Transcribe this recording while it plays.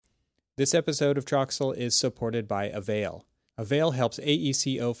This episode of Troxel is supported by Avail. Avail helps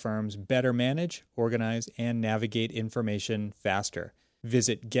AECO firms better manage, organize, and navigate information faster.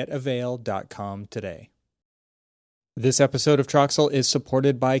 Visit getavail.com today. This episode of Troxel is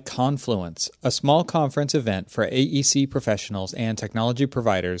supported by Confluence, a small conference event for AEC professionals and technology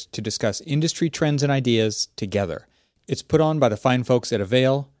providers to discuss industry trends and ideas together. It's put on by the fine folks at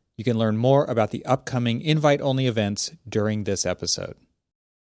Avail. You can learn more about the upcoming invite-only events during this episode.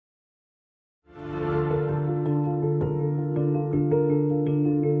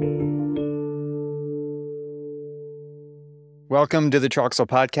 Welcome to the Troxel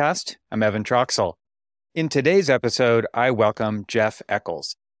Podcast. I'm Evan Troxel. In today's episode, I welcome Jeff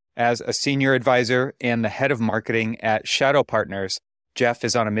Echols. As a senior advisor and the head of marketing at Shadow Partners, Jeff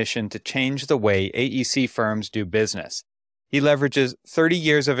is on a mission to change the way AEC firms do business. He leverages 30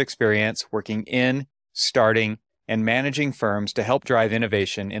 years of experience working in, starting, and managing firms to help drive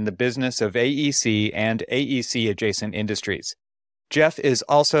innovation in the business of AEC and AEC-adjacent industries. Jeff is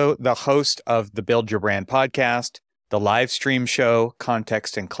also the host of the Build Your Brand podcast, the live stream show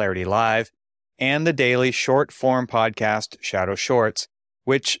Context and Clarity Live, and the daily short-form podcast Shadow Shorts,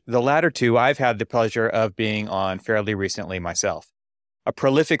 which the latter two I've had the pleasure of being on fairly recently myself. A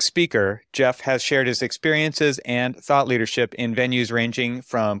prolific speaker, Jeff has shared his experiences and thought leadership in venues ranging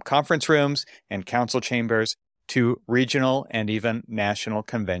from conference rooms and council chambers to regional and even national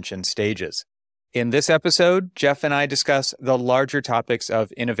convention stages. In this episode, Jeff and I discuss the larger topics of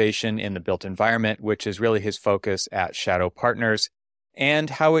innovation in the built environment, which is really his focus at Shadow Partners, and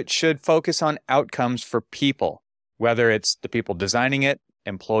how it should focus on outcomes for people, whether it's the people designing it,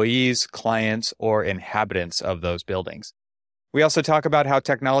 employees, clients, or inhabitants of those buildings. We also talk about how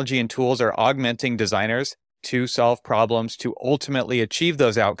technology and tools are augmenting designers to solve problems to ultimately achieve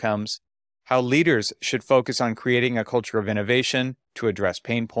those outcomes, how leaders should focus on creating a culture of innovation to address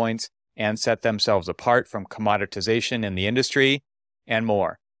pain points and set themselves apart from commoditization in the industry, and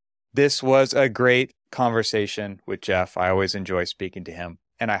more. This was a great conversation with Jeff. I always enjoy speaking to him,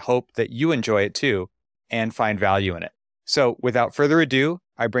 and I hope that you enjoy it too and find value in it. So without further ado,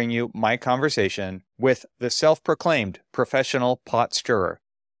 I bring you my conversation with the self-proclaimed professional pot stirrer,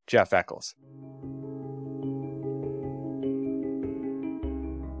 Jeff Echols.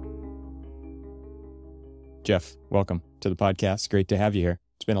 Jeff, welcome to the podcast. Great to have you here.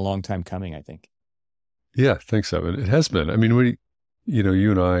 It's been a long time coming, I think. Yeah, thanks, Evan. It has been. I mean,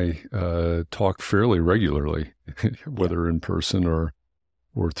 you and I talk fairly regularly, whether in person or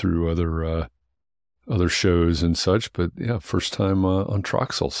through other shows and such. But yeah, first time on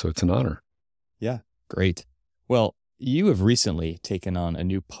Troxel, so it's an honor. Yeah, great. Well, you have recently taken on a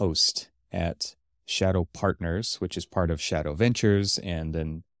new post at Shadow Partners, which is part of Shadow Ventures, and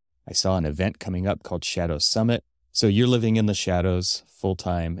then I saw an event coming up called Shadow Summit. So you're living in the shadows full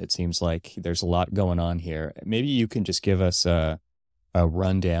time. It seems like there's a lot going on here. Maybe you can just give us a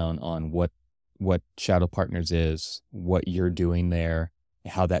rundown on what Shadow Partners is, what you're doing there,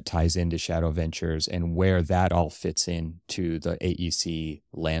 how that ties into Shadow Ventures, and where that all fits into the AEC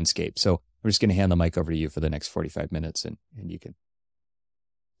landscape. So I'm just going to hand the mic over to you for the next 45 minutes, and you can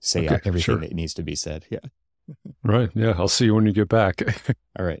say everything that needs to be said. Yeah. Right. Yeah. I'll see you when you get back.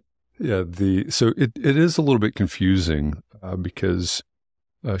 All right. Yeah. So it is a little bit confusing because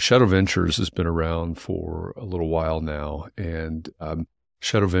Shadow Ventures has been around for a little while now, and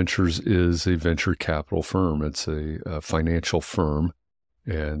Shadow Ventures is a venture capital firm. It's a financial firm,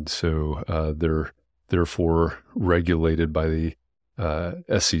 and so they're therefore regulated by the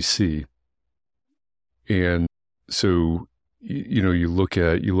SEC. And so you look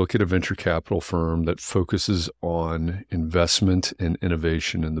at a venture capital firm that focuses on investment and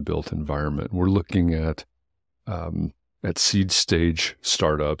innovation in the built environment. We're looking at seed stage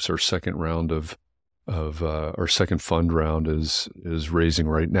startups. Our second round of our second fund round is raising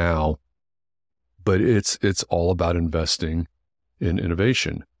right now, but it's all about investing in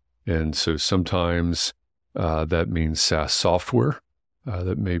innovation. And so sometimes that means SaaS software.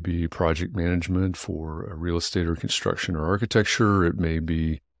 That may be project management for real estate or construction or architecture. It may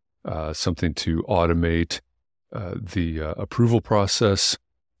be something to automate the approval process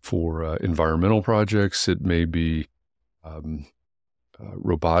for environmental projects. It may be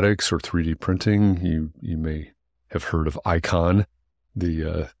robotics or 3D printing. You may have heard of Icon,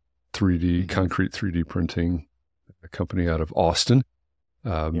 the 3D concrete 3D printing company out of Austin.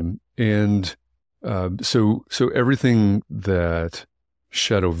 And so everything that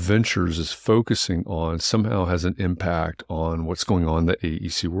Shadow Ventures is focusing on somehow has an impact on what's going on in the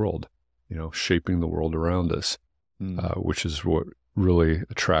AEC world, shaping the world around us, which is what really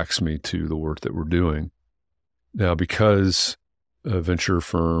attracts me to the work that we're doing. Now, because a venture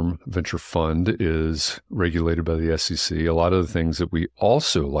fund is regulated by the SEC. A lot of the things that we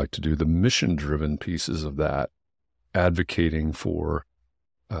also like to do, the mission-driven pieces of that, advocating for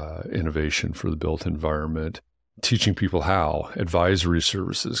innovation for the built environment, teaching people how, advisory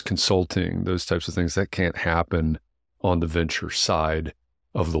services, consulting, those types of things, that can't happen on the venture side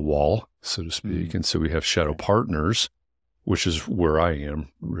of the wall, so to speak. Mm-hmm. And so we have Shadow Partners, which is where I am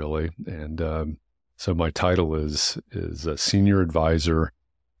really. And so my title is a senior advisor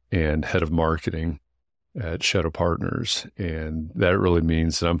and head of marketing at Shadow Partners. And that really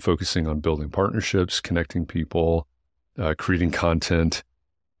means that I'm focusing on building partnerships, connecting people, creating content.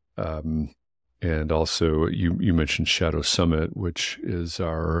 And also you mentioned Shadow Summit, which is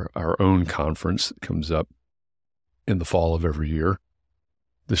our own conference that comes up in the fall of every year.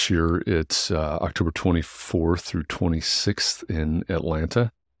 This year it's October 24th through 26th in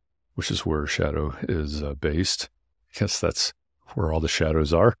Atlanta, which is where Shadow is based. I guess that's where all the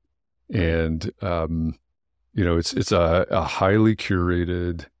shadows are. And, it's a highly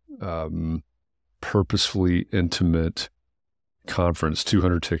curated, purposefully intimate conference,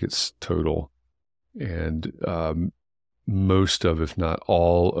 200 tickets total. And most of, if not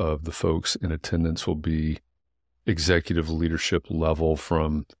all of the folks in attendance will be executive leadership level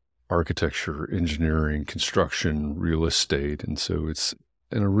from architecture, engineering, construction, real estate. And so it's,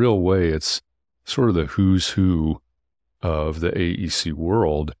 in a real way, it's sort of the who's who of the AEC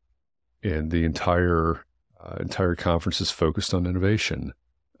world, and the entire conference is focused on innovation.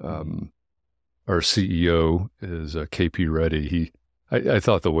 Our CEO is KP Reddy. I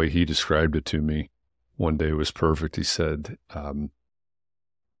thought the way he described it to me one day was perfect. He said,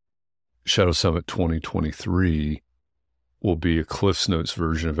 Shadow Summit 2023 will be a Cliff's Notes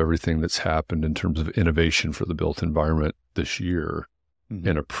version of everything that's happened in terms of innovation for the built environment this year,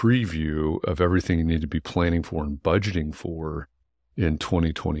 and a preview of everything you need to be planning for and budgeting for in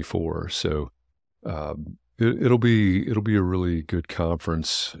 2024. So it'll be a really good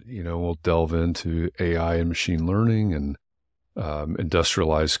conference. We'll delve into AI and machine learning and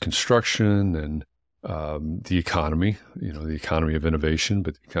industrialized construction and the economy, the economy of innovation,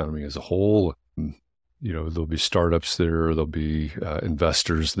 but the economy as a whole. There'll be startups there, there'll be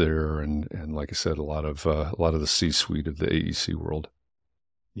investors there, and like I said, a lot of the C-suite of the AEC world.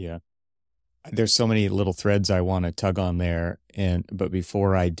 Yeah. There's so many little threads I want to tug on there. But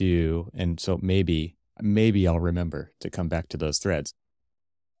before I do, and so maybe I'll remember to come back to those threads.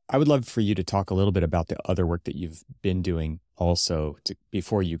 I would love for you to talk a little bit about the other work that you've been doing also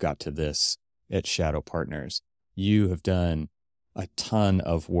before you got to this at Shadow Partners. You have done a ton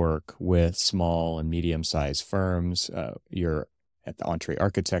of work with small and medium-sized firms. You're at the Entree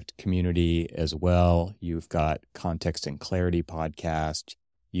Architect community as well. You've got Context and Clarity podcast.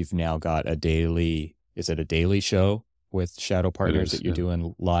 You've now got a daily show with Shadow Partners that you're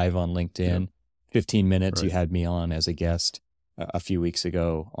doing live on LinkedIn? 15 minutes. Right. You had me on as a guest a few weeks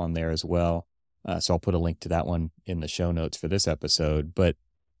ago on there as well. So I'll put a link to that one in the show notes for this episode. But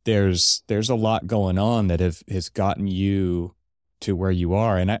there's a lot going on that has gotten you to where you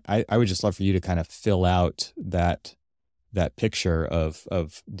are. And I would just love for you to kind of fill out that picture of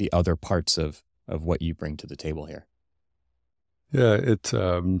the other parts of what you bring to the table here. Yeah,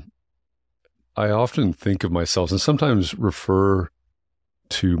 I often think of myself and sometimes refer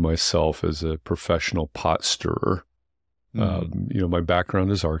to myself as a professional pot stirrer. My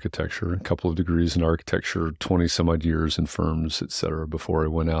background is architecture, a couple of degrees in architecture, 20 some odd years in firms, et cetera, before I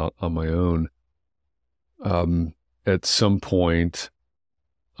went out on my own. At some point,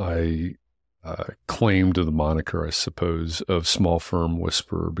 I claimed the moniker, I suppose, of small firm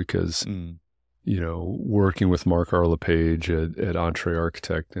whisperer because, working with Mark Arlepage at Entree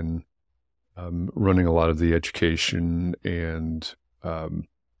Architect and running a lot of the education and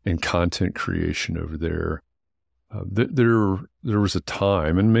content creation over there, there was a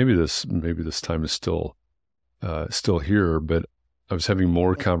time, and maybe this time is still here, but I was having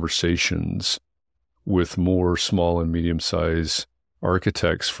more conversations with more small and medium-sized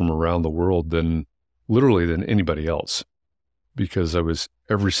architects from around the world than anybody else, because I was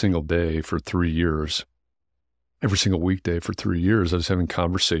every single weekday for 3 years, I was having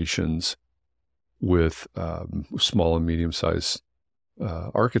conversations with small and medium-sized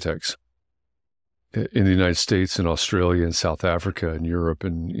architects in the United States and Australia and South Africa and Europe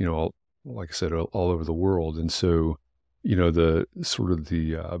and, like I said, all over the world. And so, the sort of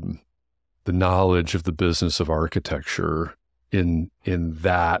the knowledge of the business of architecture in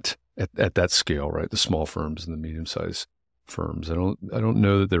that, at that scale, right? The small firms and the medium-sized firms. I don't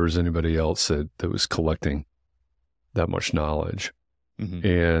know that there was anybody else that was collecting that much knowledge. Mm-hmm.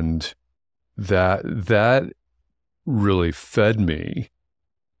 And that really fed me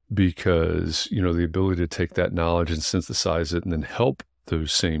because, the ability to take that knowledge and synthesize it and then help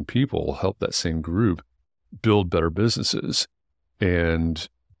those same people, help that same group build better businesses and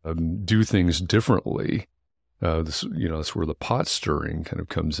do things differently. That's where the pot stirring kind of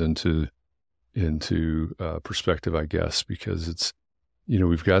comes into perspective, I guess, because it's,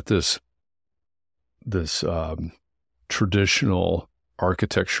 we've got this traditional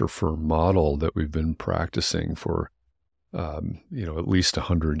architecture firm model that we've been practicing for, at least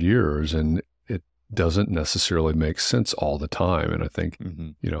 100 years, and it doesn't necessarily make sense all the time. And I think,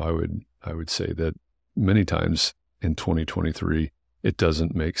 I would say that many times in 2023, it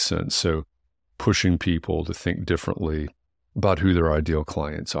doesn't make sense. So pushing people to think differently about who their ideal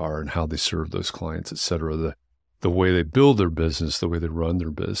clients are and how they serve those clients, et cetera, the way they build their business, the way they run their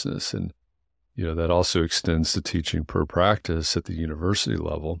business. And, that also extends to teaching per practice at the university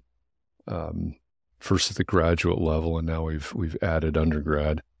level, first at the graduate level, and now we've added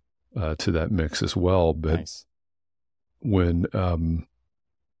undergrad to that mix as well. But nice. When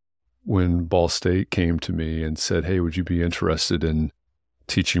Ball State came to me and said, "Hey, would you be interested in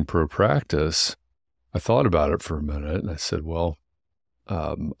teaching pro practice?" I thought about it for a minute, and I said, "Well,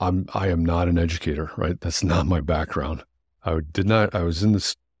 I am not an educator, right? That's not my background. I was in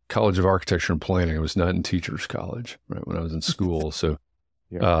this College of Architecture and Planning. I was not in teachers college, right? When I was in school. So,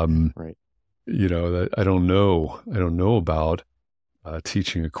 right. That I don't know about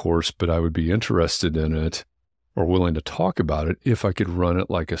teaching a course, but I would be interested in it or willing to talk about it if I could run it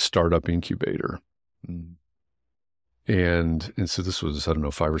like a startup incubator." Mm. And so this was,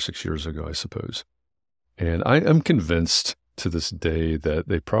 5 or 6 years ago, I suppose. And I'm convinced to this day that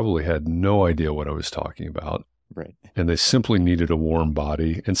they probably had no idea what I was talking about. Right. And they simply needed a warm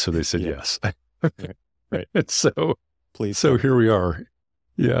body. And so they said, yes. Right. And so, please. So here we are.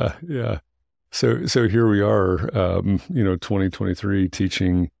 Yeah. Yeah. So here we are, 2023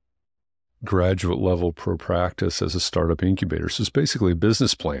 teaching graduate level pro practice as a startup incubator. So it's basically a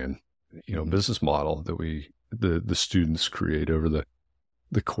business plan, business model that the students create over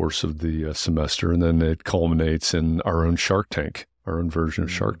the course of the semester. And then it culminates in our own Shark Tank, our own version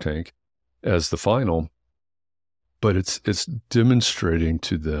of Shark Tank as the final. But it's demonstrating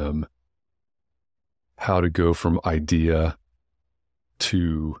to them how to go from idea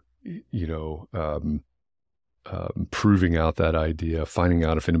to, proving out that idea, finding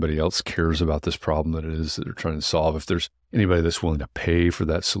out if anybody else cares about this problem that it is that they're trying to solve, if there's anybody that's willing to pay for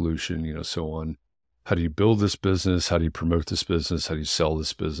that solution, so on. How do you build this business? How do you promote this business? How do you sell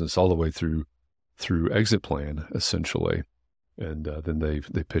this business? All the way through exit plan, essentially. And then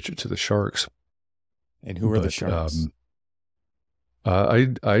they pitch it to the sharks. And who are the sharks?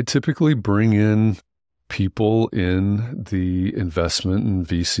 I typically bring in people in the investment and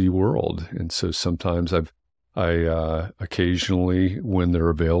VC world. And so sometimes I occasionally, when they're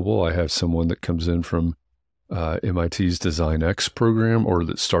available, I have someone that comes in from MIT's Design X program, or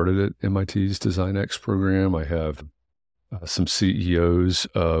that started at MIT's Design X program. I have some CEOs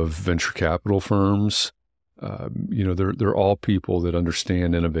of venture capital firms. They're all people that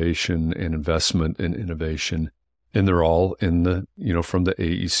understand innovation and investment in innovation, and they're all in the, from the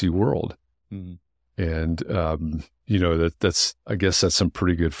AEC world. Mm-hmm. And, I guess that's some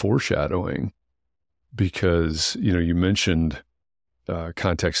pretty good foreshadowing, because, you mentioned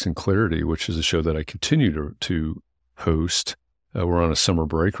Context and Clarity, which is a show that I continue to host. We're on a summer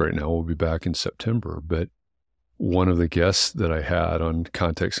break right now. We'll be back in September. But one of the guests that I had on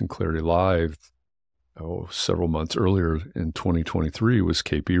Context and Clarity Live several months earlier in 2023 was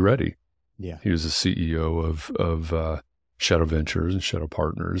KP Reddy. Yeah. He was the CEO of Shadow Ventures and Shadow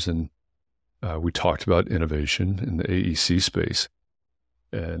Partners. And we talked about innovation in the AEC space.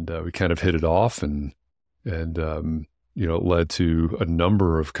 And we kind of hit it off, and it led to a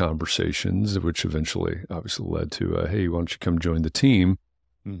number of conversations, which eventually obviously led to, hey, why don't you come join the team?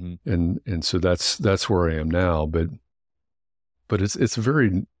 Mm-hmm. And so that's where I am now. But it's a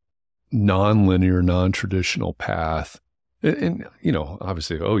very non-linear, non-traditional path. And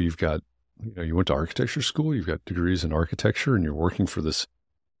obviously, you've got, you went to architecture school, you've got degrees in architecture, and you're working for this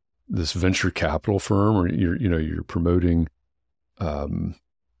venture capital firm, or you're promoting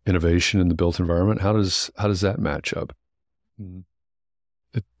innovation in the built environment. How does that match up?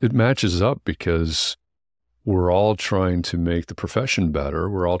 Mm-hmm. It matches up because we're all trying to make the profession better.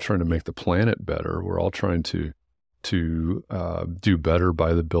 We're all trying to make the planet better. We're all trying to do better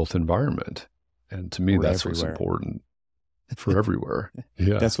by the built environment. And to me, that's what's important for everywhere.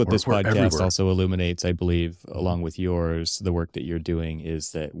 Yeah, that's what this podcast everywhere. Also illuminates, I believe, along with yours. The work that you're doing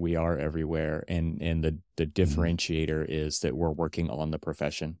is that we are everywhere, and the differentiator is that we're working on the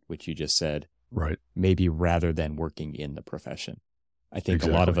profession, which you just said. Right. maybe rather than working in the profession. I think a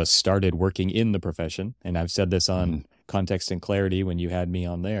lot of Exactly. us started working in the profession, and I've said this on Context and Clarity when you had me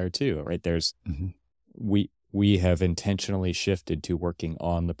on there too, right? We have intentionally shifted to working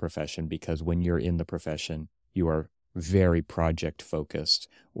on the profession because when you're in the profession, you are very project focused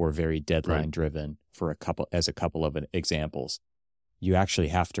or very deadline driven for a couple of examples. You actually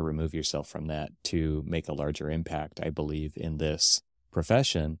have to remove yourself from that to make a larger impact, I believe, in this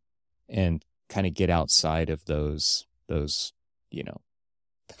profession, and kind of get outside of those, you know,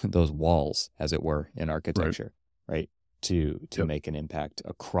 those walls, as it were, in architecture, right? To make an impact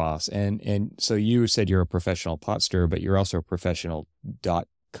across. And so you said you're a professional pot stirrer, but you're also a professional dot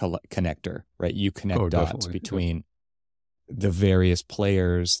connector, right? You connect dots between the various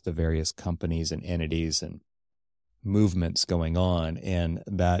players, the various companies and entities and movements going on. And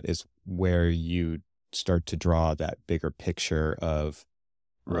that is where you start to draw that bigger picture of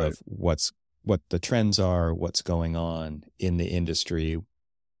what the trends are, what's going on in the industry,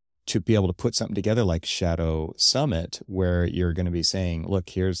 to be able to put something together like Shadow Summit, where you're going to be saying, look,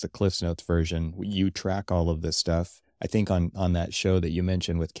 here's the Cliffs Notes version. You track all of this stuff. I think on that show that you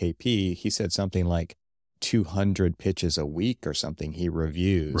mentioned with KP, he said something like 200 pitches a week or something he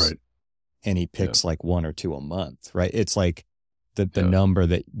reviews. Right. And he picks like one or two a month, right? It's like the number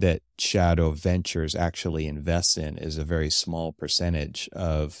that Shadow Ventures actually invests in is a very small percentage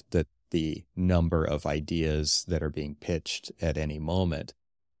of the number of ideas that are being pitched at any moment.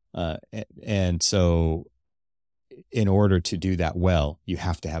 And so in order to do that well, you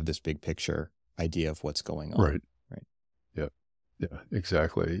have to have this big picture idea of what's going on. Right. Yeah. Yeah,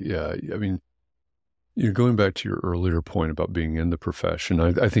 exactly. Yeah. I mean, going back to your earlier point about being in the profession,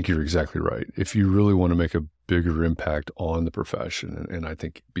 I think you're exactly right. If you really want to make a bigger impact on the profession, and I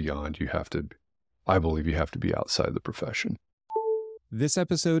think beyond, I believe you have to be outside the profession. This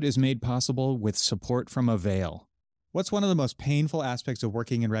episode is made possible with support from Avail. What's one of the most painful aspects of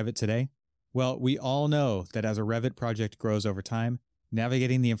working in Revit today? Well, we all know that as a Revit project grows over time,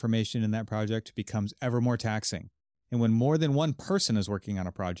 navigating the information in that project becomes ever more taxing. And when more than one person is working on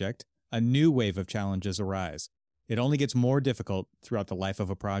a project, a new wave of challenges arise. It only gets more difficult throughout the life of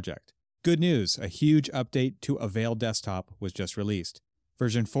a project. Good news, a huge update to Avail Desktop was just released.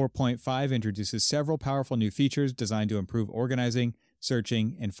 Version 4.5 introduces several powerful new features designed to improve organizing,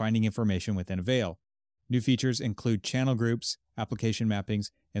 searching, and finding information within Avail. New features include channel groups, application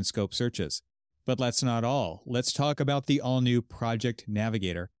mappings, and scope searches. But that's not all. Let's talk about the all-new Project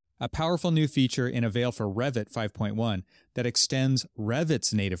Navigator, a powerful new feature in Avail for Revit 5.1 that extends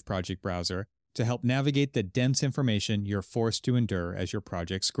Revit's native project browser to help navigate the dense information you're forced to endure as your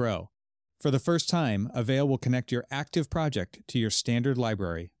projects grow. For the first time, Avail will connect your active project to your standard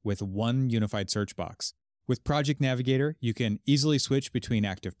library with one unified search box. With Project Navigator, you can easily switch between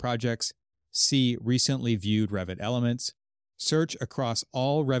active projects, see recently viewed Revit elements, search across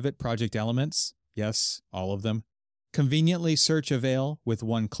all Revit project elements, yes, all of them, conveniently search Avail with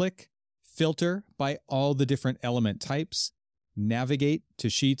one click, filter by all the different element types, navigate to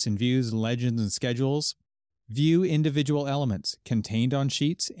sheets and views, legends and schedules, view individual elements contained on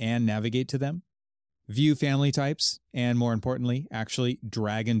sheets and navigate to them, view family types, and more importantly, actually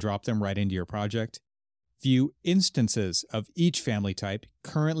drag and drop them right into your project, view instances of each family type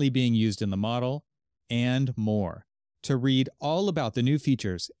currently being used in the model, and more. To read all about the new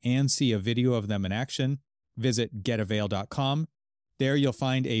features and see a video of them in action, visit getavail.com. There you'll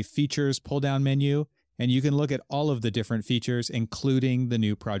find a features pull-down menu, and you can look at all of the different features, including the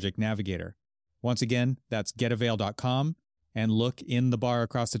new Project Navigator. Once again, that's getavail.com, and look in the bar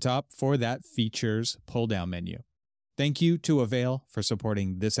across the top for that features pull-down menu. Thank you to Avail for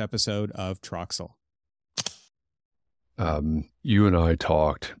supporting this episode of Troxel. You and I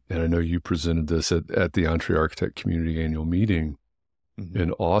talked, and I know you presented this at the Entree Architect Community Annual Meeting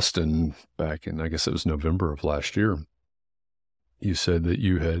in Austin back in, I guess it was November of last year. You said that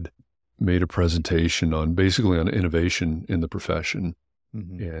you had made a presentation on innovation in the profession,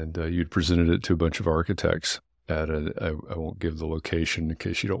 and you'd presented it to a bunch of architects at I won't give the location in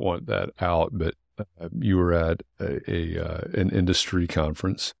case you don't want that out, but you were at an industry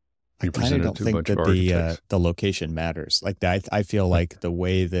conference. I kind of don't think that the location matters. Like that, I feel like the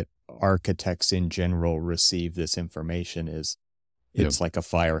way that architects in general receive this information is it's like a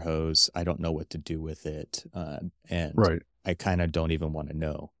fire hose. I don't know what to do with it, and I kind of don't even want to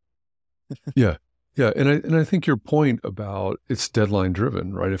know. Yeah, and I think your point about it's deadline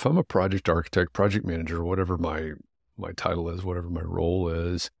driven, right? If I'm a project architect, project manager, whatever my title is, whatever my role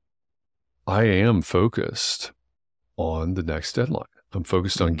is, I am focused on the next deadline. I'm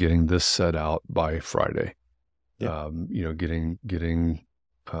focused on getting this set out by Friday. Getting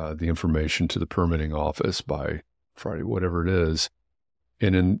the information to the permitting office by Friday, whatever it is.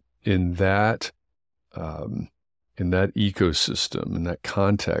 And in that ecosystem, in that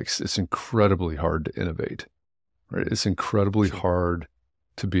context, it's incredibly hard to innovate, right? It's incredibly hard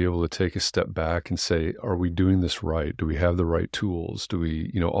to be able to take a step back and say, are we doing this right? Do we have the right tools? Do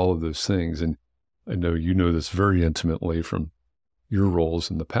we, all of those things? And I know you know this very intimately from your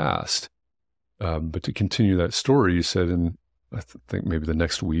roles in the past. But to continue that story, you said I think maybe the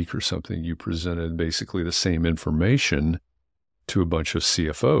next week or something, you presented basically the same information to a bunch of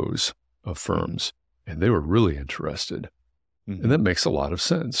CFOs of firms, and they were really interested. Mm-hmm. And that makes a lot of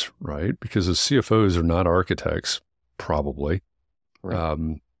sense, right? Because the CFOs are not architects, probably.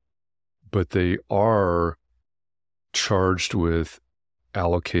 Right. But they are charged with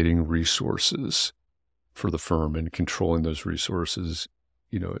allocating resources for the firm and controlling those resources,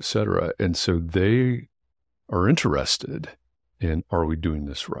 et cetera. And so they are interested in, are we doing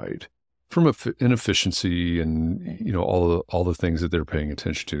this right? From inefficiency and, all the things that they're paying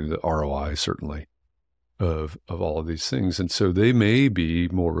attention to, the ROI certainly of all of these things. And so they may be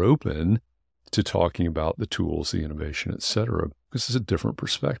more open to talking about the tools, the innovation, et cetera, because it's a different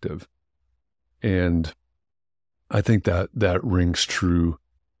perspective. And I think that rings true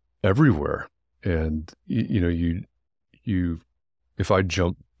everywhere. And, if I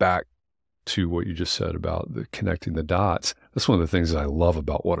jump back to what you just said about the connecting the dots, that's one of the things that I love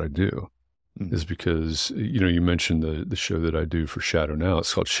about what I do, is because, you mentioned the show that I do for Shadow now.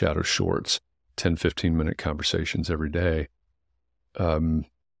 It's called Shadow Shorts, 10, 15-minute conversations every day.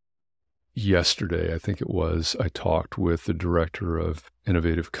 Yesterday, I think it was, I talked with the director of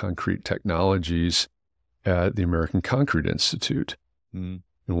innovative concrete technologies at the American Concrete Institute. And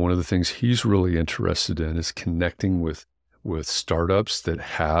one of the things he's really interested in is connecting with startups that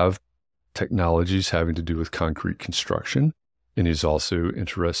have technologies having to do with concrete construction. And he's also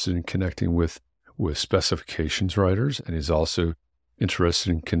interested in connecting with specifications writers. And he's also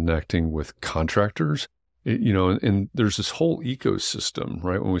interested in connecting with contractors. And there's this whole ecosystem,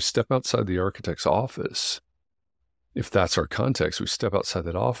 right? When we step outside the architect's office, if that's our context, we step outside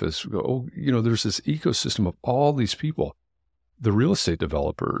that office, we go, there's this ecosystem of all these people, the real estate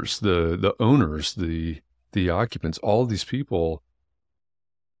developers, the owners, the occupants, all of these people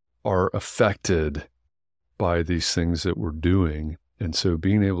are affected by these things that we're doing. And so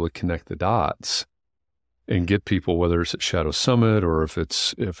being able to connect the dots and get people, whether it's at Shadow Summit or if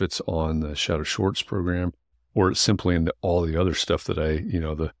it's on the Shadow Shorts program, or it's simply in all the other stuff that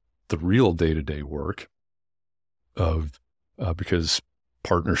the real day-to-day work of, because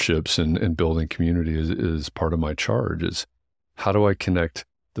partnerships and building community is part of my charge, is how do I connect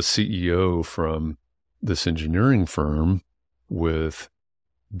the CEO from this engineering firm with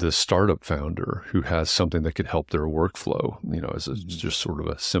the startup founder who has something that could help their workflow, as just sort of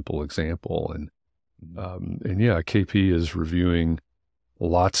a simple example. And KP is reviewing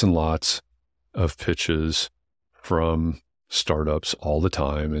lots and lots of pitches from startups all the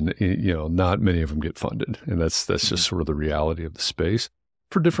time. And, not many of them get funded. And that's just sort of the reality of the space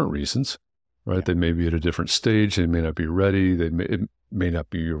for different reasons, right? Yeah. They may be at a different stage. They may not be ready. It may not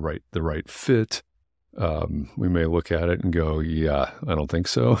be the right fit. We may look at it and go, yeah, I don't think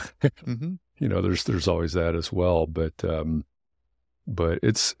so. There's always that as well. But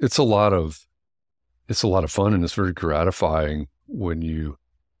it's a lot of fun, and it's very gratifying when you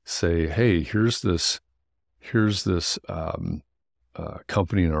say, hey, here's this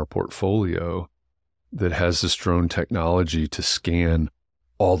company in our portfolio that has this drone technology to scan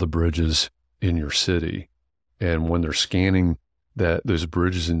all the bridges in your city. And when they're scanning those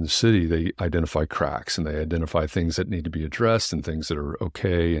bridges in the city, they identify cracks and they identify things that need to be addressed and things that are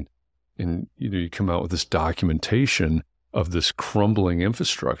okay. And you come out with this documentation of this crumbling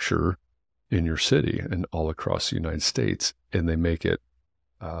infrastructure in your city and all across the United States, and they make it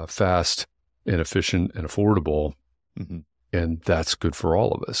fast and efficient and affordable. And that's good for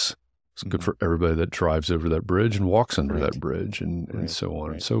all of us. It's good for everybody that drives over that bridge and walks under that bridge and so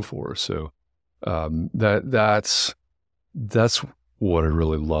on and so forth. So that's what I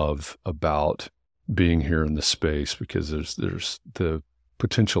really love about being here in the space, because there's the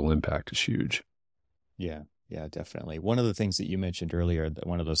potential impact is huge. Yeah, definitely. One of the things that you mentioned earlier,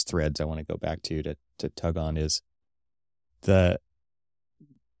 one of those threads I want to go back to tug on, is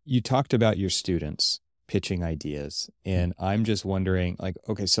you talked about your students pitching ideas. And I'm just wondering,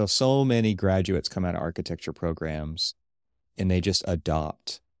 okay, so many graduates come out of architecture programs and they just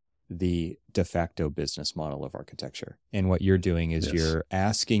adopt the de facto business model of architecture. And what you're doing is you're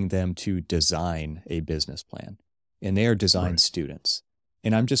asking them to design a business plan, and they are design students.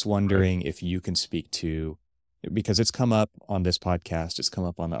 And I'm just wondering if you can speak to because it's come up on this podcast, it's come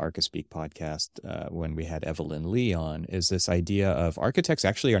up on the ArchiSpeak podcast when we had Evelyn Lee on, is this idea of architects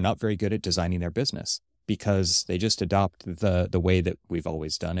actually are not very good at designing their business because they just adopt the way that we've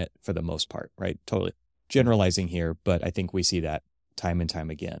always done it for the most part, right? Totally generalizing here, but I think we see that time and time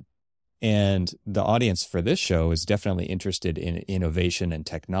again. And the audience for this show is definitely interested in innovation and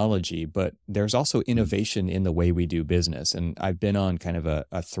technology, but there's also innovation in the way we do business. And I've been on kind of a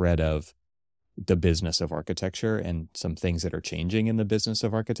thread of the business of architecture and some things that are changing in the business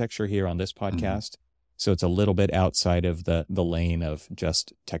of architecture here on this podcast. So it's a little bit outside of the lane of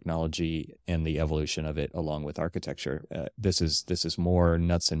just technology and the evolution of it along with architecture. This is more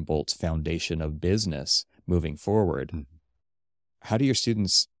nuts and bolts foundation of business moving forward. How do your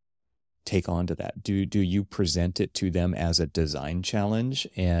students take on to that? Do you present it to them as a design challenge?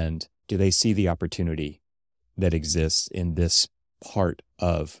 And do they see the opportunity that exists in this part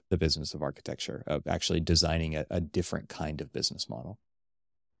of the business of architecture, of actually designing a different kind of business model?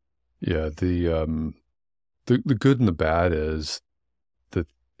 Yeah, the good and the bad is that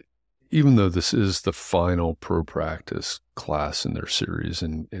even though this is the final pro practice class in their series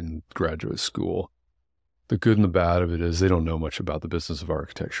in graduate school, the good and the bad of it is they don't know much about the business of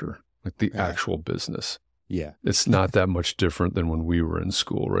architecture, like the actual business. Yeah. It's not that much different than when we were in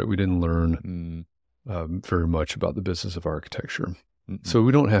school, right? We didn't learn very much about the business of architecture. So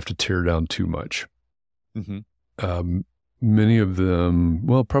we don't have to tear down too much. Many of them,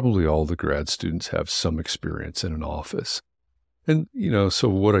 well, probably all the grad students have some experience in an office. And, so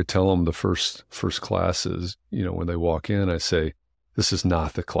what I tell them the first class is, when they walk in, I say, this is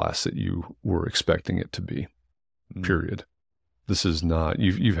not the class that you were expecting it to be, period. This is not,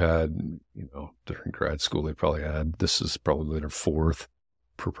 you've had, during grad school, they probably had, this is probably their fourth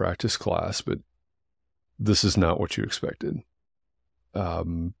per practice class, but this is not what you expected.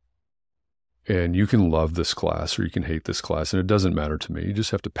 And you can love this class or you can hate this class, and it doesn't matter to me. You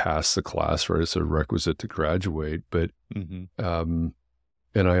just have to pass the class, right? It's a requisite to graduate. But, and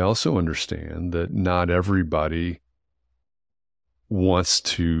I also understand that not everybody wants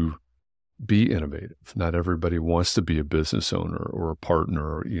to be innovative. Not everybody wants to be a business owner or a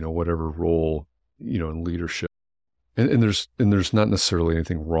partner, or, whatever role, in leadership. And there's not necessarily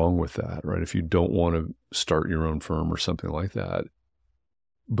anything wrong with that, right? If you don't want to start your own firm or something like that.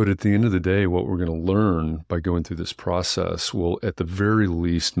 But at the end of the day, what we're going to learn by going through this process will at the very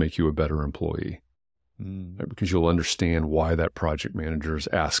least make you a better employee, right? Because you'll understand why that project manager is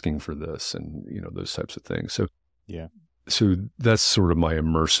asking for this and, those types of things. So, so that's sort of my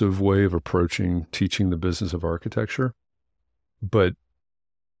immersive way of approaching teaching the business of architecture. But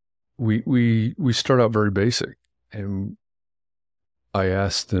we start out very basic, and I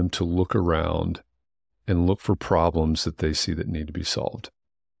ask them to look around and look for problems that they see that need to be solved.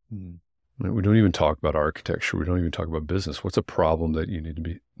 We don't even talk about architecture. We don't even talk about business. What's a problem that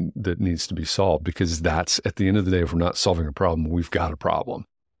needs to be solved? Because that's, at the end of the day, if we're not solving a problem, we've got a problem.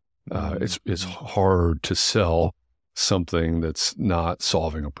 It's hard to sell something that's not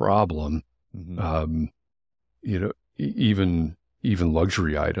solving a problem. Even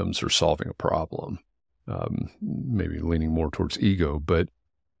luxury items are solving a problem. Maybe leaning more towards ego, but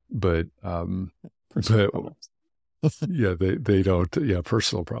yeah, they don't. Yeah,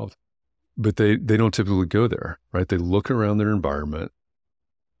 personal problems, but they don't typically go there, right? They look around their environment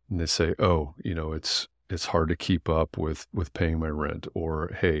and they say, "Oh, it's hard to keep up with paying my rent,"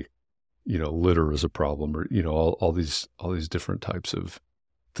 or "Hey, litter is a problem," or all these different types of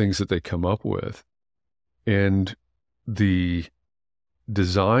things that they come up with, and the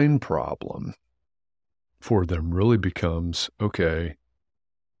design problem for them really becomes, okay,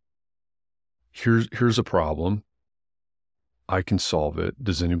 here's a problem. I can solve it.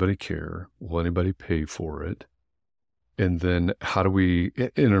 Does anybody care? Will anybody pay for it? And then how do we,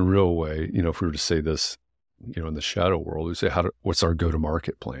 in a real way, if we were to say this, in the shadow world, we say, what's our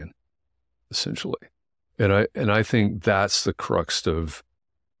go-to-market plan, essentially? And I think that's the crux of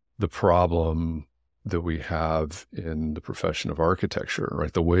the problem that we have in the profession of architecture,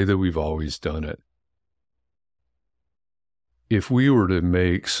 right? The way that we've always done it. If we were to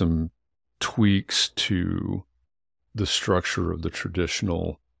make some tweaks to the structure of the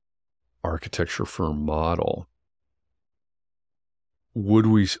traditional architecture firm model, would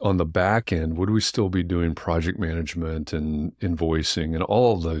we, on the back end, would we still be doing project management and invoicing and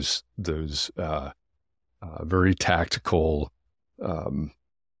all of those very tactical,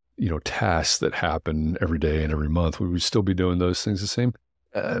 tasks that happen every day and every month? Would we still be doing those things the same?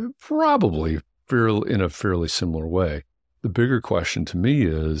 Probably in a fairly similar way. The bigger question to me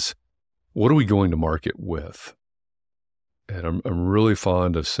is, what are we going to market with? And I'm really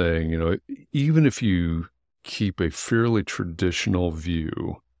fond of saying, even if you keep a fairly traditional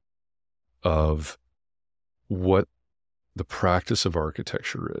view of what the practice of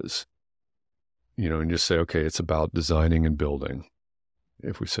architecture is, and just say, okay, it's about designing and building,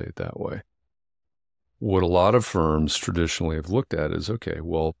 if we say it that way. What a lot of firms traditionally have looked at is, okay,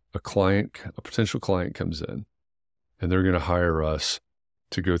 well, a potential client comes in and they're going to hire us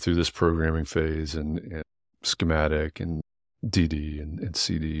to go through this programming phase and schematic and DD and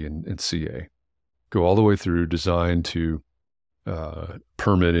CD and CA, go all the way through design to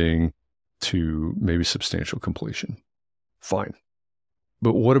permitting to maybe substantial completion. Fine.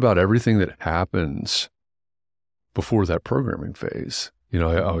 But what about everything that happens before that programming phase?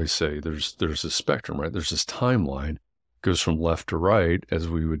 I always say there's a spectrum, right? There's this timeline, goes from left to right as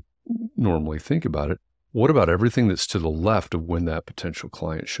we would normally think about it. What about everything that's to the left of when that potential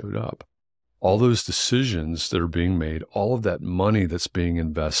client showed up? All those decisions that are being made, all of that money that's being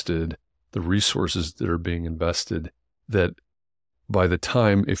invested, the resources that are being invested, that by the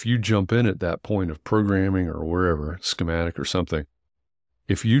time, if you jump in at that point of programming or wherever, schematic or something,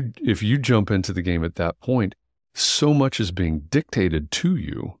 if you jump into the game at that point, so much is being dictated to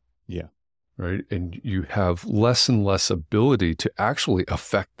you. Yeah. Right. And you have less and less ability to actually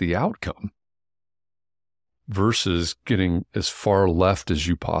affect the outcome versus getting as far left as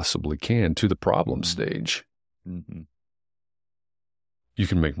you possibly can to the problem stage. Mm-hmm. You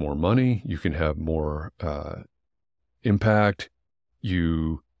can make more money. You can have more impact.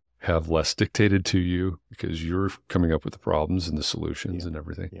 You have less dictated to you because you're coming up with the problems and the solutions and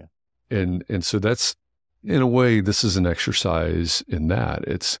everything. Yeah. And so that's, in a way, this is an exercise in that.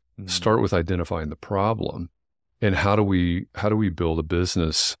 It's start with identifying the problem and how do we build a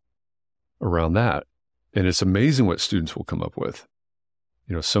business around that? And it's amazing what students will come up with.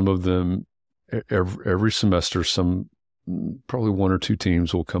 Some of them every semester, probably one or two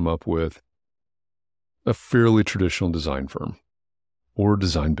teams will come up with a fairly traditional design firm or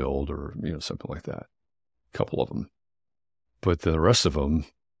design build or, something like that. A couple of them. But the rest of them,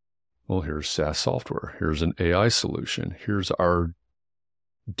 well, here's SaaS software. Here's an AI solution. Here's our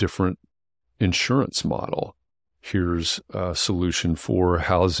different insurance model. Here's a solution for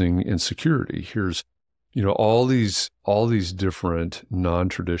housing insecurity. Here's, all these different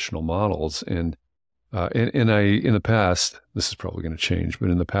non-traditional models. And I, in the past, this is probably going to change, but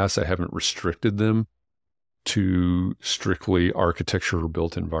in the past, I haven't restricted them to strictly architecture or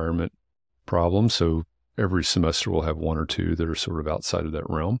built environment problems. So every semester we'll have one or two that are sort of outside of that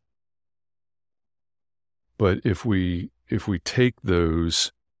realm. But if we take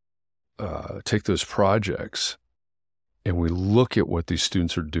those projects and we look at what these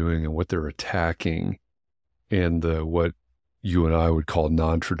students are doing and what they're attacking and what you and I would call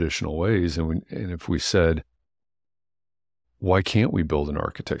non-traditional ways, and if we said, why can't we build an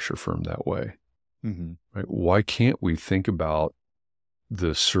architecture firm that way? Mm-hmm. Right? Why can't we think about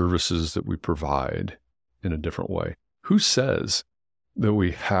the services that we provide in a different way? Who says that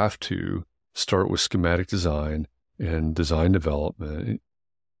we have to start with schematic design and design development?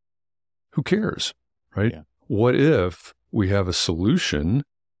 Who cares, right? Yeah. What if we have a solution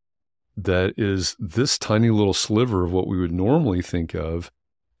that is this tiny little sliver of what we would normally think of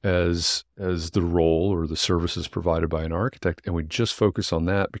as the role or the services provided by an architect, and we just focus on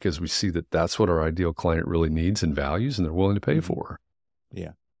that because we see that that's what our ideal client really needs and values and they're willing to pay for.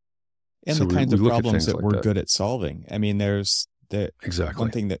 Yeah. And So the kinds we of look at problems things that like we're that. good at solving. I mean, there's Exactly.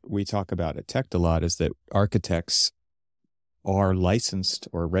 one thing that we talk about at Tech a lot is that architects are licensed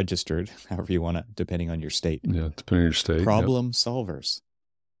or registered, however you want to, depending on your state. Yeah, depending on your state. Problem solvers.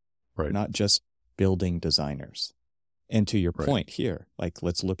 Right. Not just building designers. And to your Right. point here, like,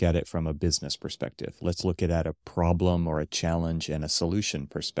 let's look at it from a business perspective. Let's look at a problem or a challenge and a solution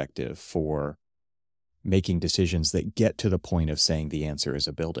perspective for making decisions that get to the point of saying the answer is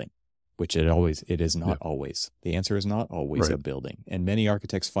a building, which it is not always. The answer is not always Right. a building. And many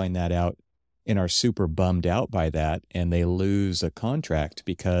architects find that out and are super bummed out by that. And they lose a contract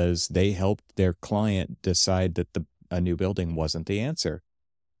because they helped their client decide that a new building wasn't the answer.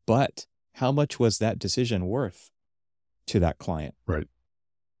 But how much was that decision worth to that client? Right.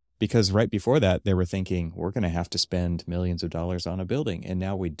 Because right before that, they were thinking, we're going to have to spend millions of dollars on a building. And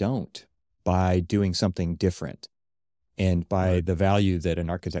now we don't, by doing something different. And by the value that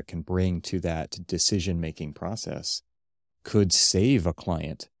an architect can bring to that decision-making process could save a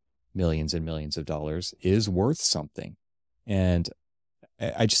client millions and millions of dollars, is worth something. And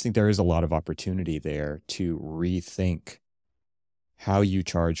I just think there is a lot of opportunity there to rethink how you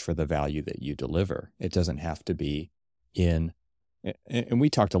charge for the value that you deliver. It doesn't have to be and we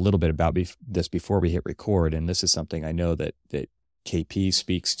talked a little bit about this before we hit record, and this is something I know that KP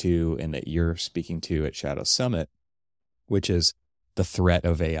speaks to and that you're speaking to at Shadow Summit, which is the threat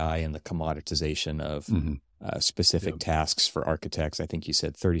of AI and the commoditization of specific tasks for architects. I think you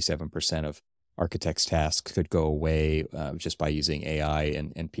said 37% of architects' tasks could go away just by using AI,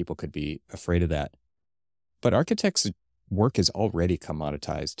 and people could be afraid of that. But architects' work is already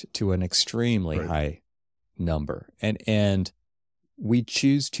commoditized to an extremely high number. And we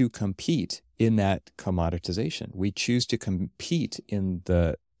choose to compete in that commoditization. We choose to compete in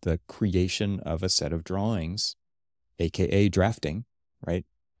the creation of a set of drawings, AKA drafting, right?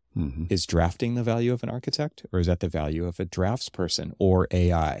 Is drafting the value of an architect, or is that the value of a draftsperson or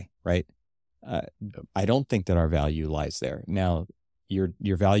AI, right? I don't think that our value lies there. Now,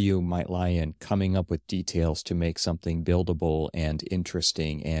 your value might lie in coming up with details to make something buildable and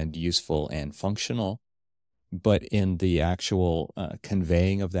interesting and useful and functional. But in the actual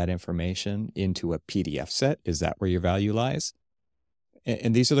conveying of that information into a PDF set, is that where your value lies?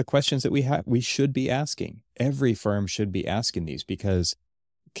 And these are the questions that we should be asking. Every firm should be asking these, because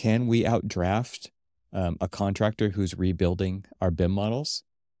can we outdraft a contractor who's rebuilding our BIM models,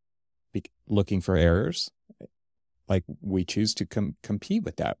 looking for errors? Like, we choose to compete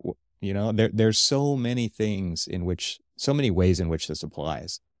with that. You know, there's so many ways in which this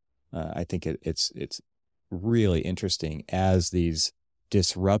applies. I think it's really interesting as these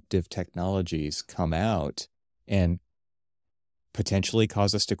disruptive technologies come out and potentially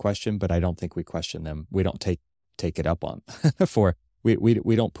cause us to question, but I don't think we question them. We don't take it up on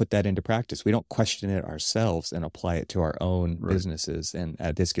we don't put that into practice. We don't question it ourselves and apply it to our own businesses. And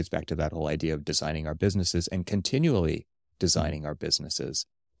this gets back to that whole idea of designing our businesses and continually designing our businesses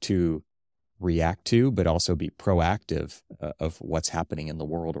to react to, but also be proactive of what's happening in the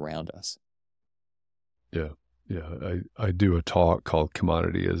world around us. Yeah. I do a talk called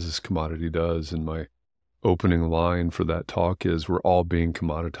Commodity as this Commodity Does, and my opening line for that talk is, we're all being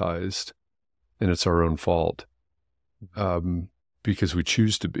commoditized, and it's our own fault, because we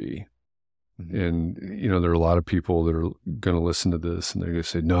choose to be. And, you know, there are a lot of people that are going to listen to this and they're going to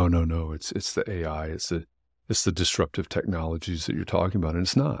say, no, it's the AI, it's the disruptive technologies that you're talking about. And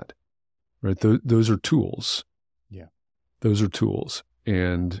it's not, right? Those are tools. Yeah. Those are tools.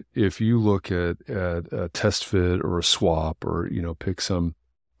 And if you look at a test fit or a swap, or, you know, pick some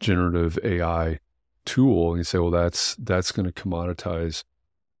generative AI tool and you say, well, that's going to commoditize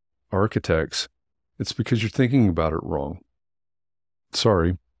architects, it's because you're thinking about it wrong.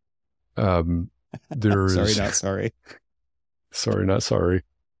 Sorry. Sorry, not sorry. Sorry, not sorry.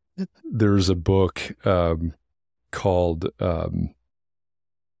 There's a book called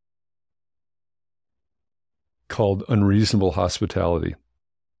Unreasonable Hospitality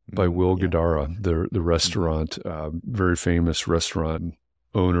by Will Guidara, the restaurant, very famous restaurant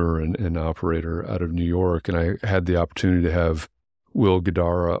owner and operator out of New York. And I had the opportunity to have Will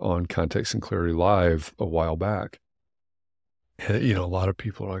Guidara on Context and Clarity Live a while back. And, you know, a lot of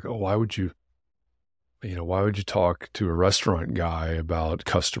people are like, oh, why would you talk to a restaurant guy about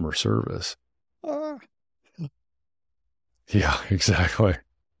customer service? Yeah, exactly.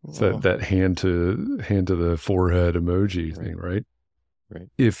 It's that hand to the forehead emoji thing, right? Right.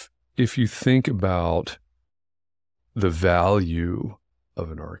 If you think about the value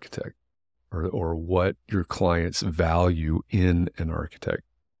of an architect, or what your clients value in an architect,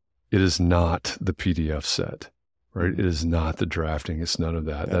 it is not the PDF set, right? It is not the drafting. It's none of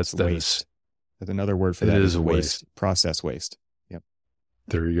that. That's waste. There's another word for that. It is waste. Process waste. Yep.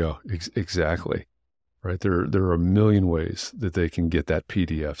 There you go. Exactly. Right. There are a million ways that they can get that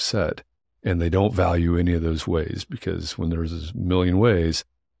PDF set, and they don't value any of those ways, because when there's a million ways,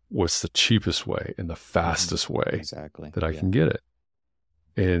 what's the cheapest way and the fastest way that I can get it?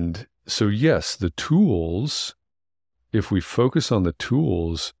 And so, yes, the tools, if we focus on the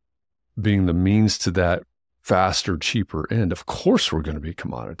tools being the means to that faster, cheaper end, of course we're going to be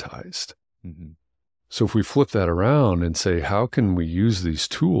commoditized. So if we flip that around and say, how can we use these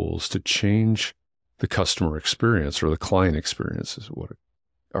tools to change the customer experience, or the client experience is what an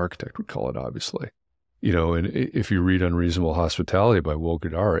architect would call it, obviously. You know, and if you read Unreasonable Hospitality by Will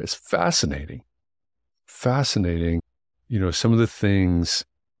Guidara, it's fascinating. Fascinating, you know, some of the things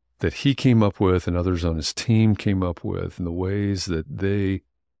that he came up with and others on his team came up with, and the ways that they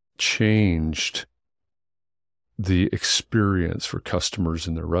changed the experience for customers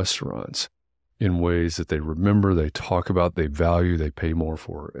in their restaurants in ways that they remember, they talk about, they value, they pay more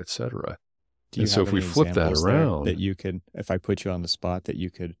for, et cetera. And so if we flip that around, that you could, if I put you on the spot, that you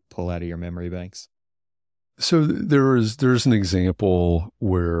could pull out of your memory banks. So there's an example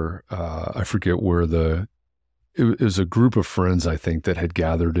where I forget where it was a group of friends, I think, that had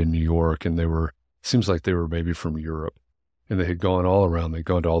gathered in New York, and seems like they were maybe from Europe, and they had gone all around. They'd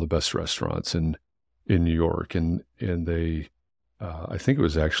gone to all the best restaurants in New York, and they, I think it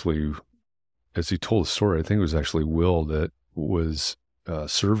was actually, as he told the story, I think it was actually Will that was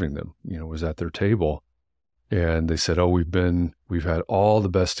serving them. Was at their table, and they said, "Oh, we've had all the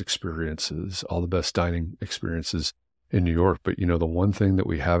best experiences, all the best dining experiences in New York, but the one thing that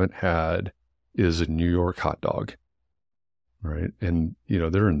we haven't had is a New York hot dog." Right. And,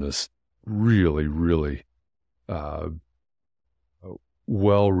 they're in this really, really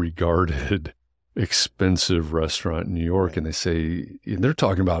well-regarded, expensive restaurant in New York. Right. And they say, and they're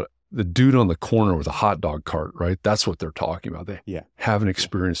talking about the dude on the corner with a hot dog cart, right? That's what they're talking about. They haven't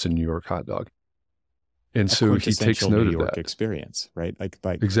experienced a New York hot dog. And so he takes note New York of that experience, right? Like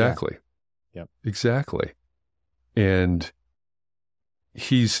exactly. Yeah. Yep. Exactly. And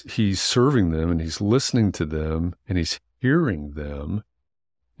he's serving them, and he's listening to them, and he's hearing them,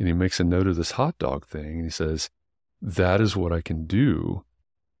 and he makes a note of this hot dog thing, and he says, that is what I can do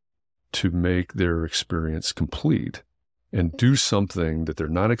to make their experience complete, and do something that they're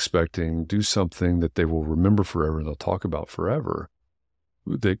not expecting, do something that they will remember forever and they'll talk about forever.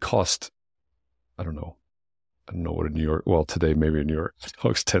 They cost, I don't know what in New York, well, today maybe in New York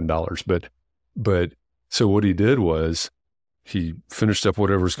it's $10, but so what he did was he finished up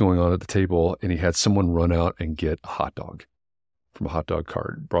whatever's going on at the table, and he had someone run out and get a hot dog from a hot dog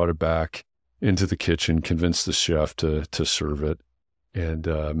cart, brought it back into the kitchen, convinced the chef to serve it. And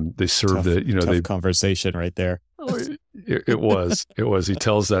they served it, tough conversation right there. It was. He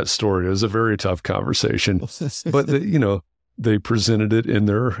tells that story. It was a very tough conversation, but they presented it in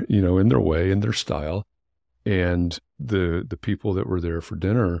their, in their way, in their style. And the people that were there for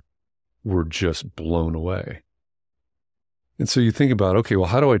dinner were just blown away. And so you think about, okay, well,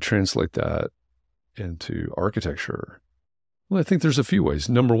 how do I translate that into architecture? Well, I think there's a few ways.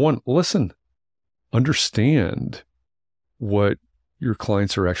 Number one, listen, understand what your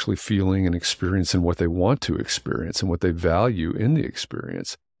clients are actually feeling and experiencing, what they want to experience and what they value in the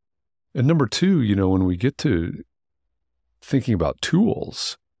experience. And number two, when we get to thinking about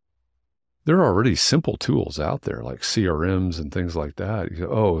tools, there are already simple tools out there like CRMs and things like that.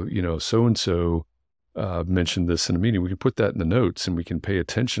 So-and-so mentioned this in a meeting. We can put that in the notes, and we can pay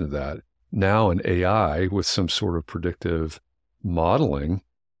attention to that. Now an AI with some sort of predictive modeling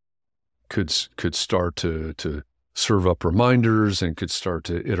could start to serve up reminders, and could start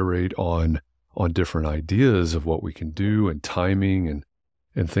to iterate on different ideas of what we can do, and timing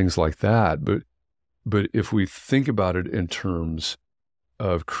and things like that. But if we think about it in terms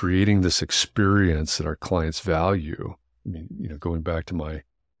of creating this experience that our clients value, I mean, going back to my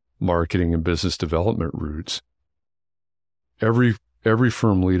marketing and business development roots, every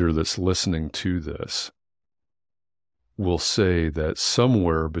firm leader that's listening to this will say that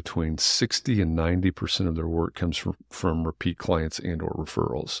somewhere between 60 and 90% of their work comes from repeat clients and or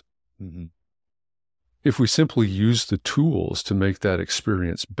referrals. Mm-hmm. If we simply use the tools to make that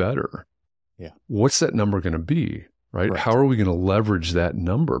experience better, what's that number going to be, right? How are we going to leverage that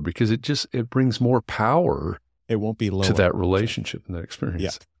number? Because it brings more power. It won't be lower to that relationship and that experience.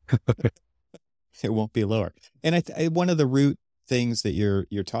 Yeah. It won't be lower. And one of the root things that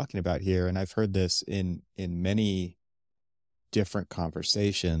you're talking about here, and I've heard this in many different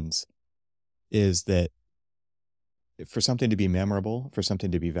conversations, is that for something to be memorable, for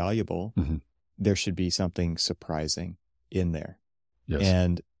something to be valuable, mm-hmm. there should be something surprising in there.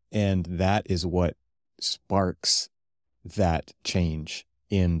 Yes. And that is what sparks that change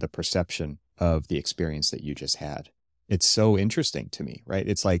in the perception of the experience that you just had. It's so interesting to me, right?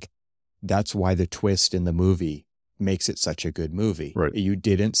 It's like, that's why the twist in the movie makes it such a good movie. Right. You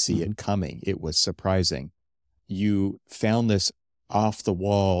didn't see mm-hmm. it coming. It was surprising. You found this off the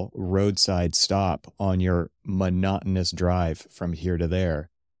wall roadside stop on your monotonous drive from here to there.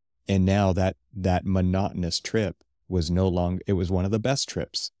 And now that monotonous trip was no longer, it was one of the best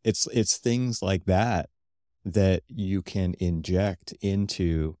trips. It's things like that you can inject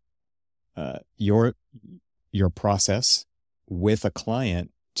into your process with a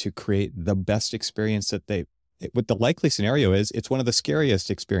client to create the best experience what the likely scenario is, it's one of the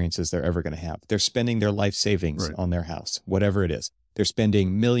scariest experiences they're ever going to have. They're spending their life savings on their house, whatever it is. They're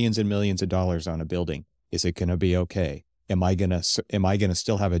spending millions and millions of dollars on a building. Is it going to be okay? Am I going to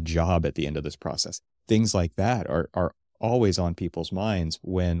still have a job at the end of this process? Things like that are always on people's minds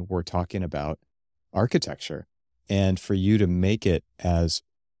when we're talking about architecture. And for you to make it as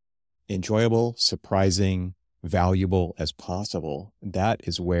enjoyable, surprising, valuable as possible, that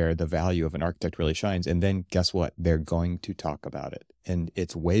is where the value of an architect really shines. And then guess what? They're going to talk about it. And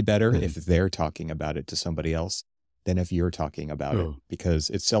it's way better if they're talking about it to somebody else than if you're talking about it,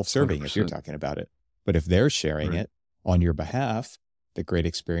 because it's self-serving 100%. if you're talking about it. But if they're sharing it, on your behalf, the great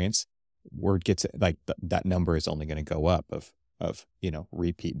experience, word gets like that number is only going to go up of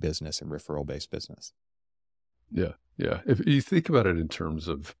repeat business and referral based business. Yeah. Yeah. If you think about it in terms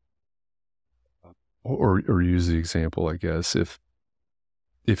of, or use the example, I guess,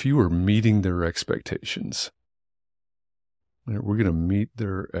 if you were meeting their expectations, right, we're going to meet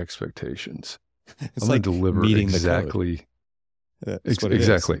their expectations. It's I'm like going to deliver meeting exactly. the code. That's what it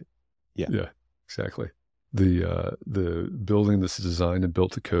Exactly. is. Yeah. Yeah, exactly. The building that's designed and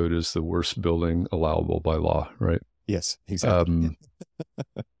built to code is the worst building allowable by law, right? Yes, exactly.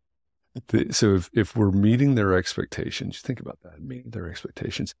 So if we're meeting their expectations, think about that, meeting their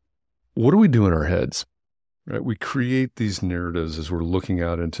expectations. What do we do in our heads? Right? We create these narratives as we're looking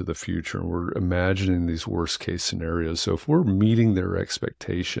out into the future and we're imagining these worst case scenarios. So if we're meeting their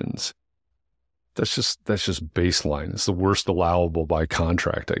expectations, that's just baseline. It's the worst allowable by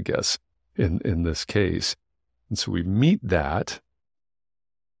contract, I guess, in this case. And so we meet that.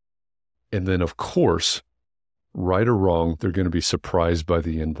 And then, of course, right or wrong, they're going to be surprised by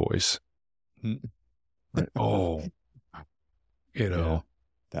the invoice. Right? Oh, Yeah,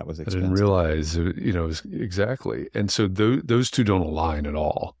 that was expensive. I didn't realize, exactly. And so those two don't align at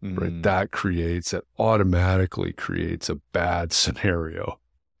all, right? That automatically creates a bad scenario.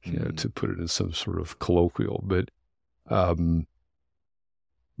 To put it in some sort of colloquial, but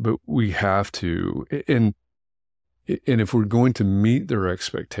we have to, and if we're going to meet their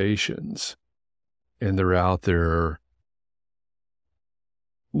expectations and they're out there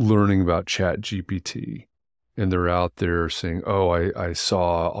learning about Chat GPT and they're out there saying, oh, I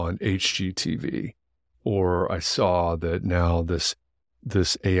saw on HGTV, or I saw that now this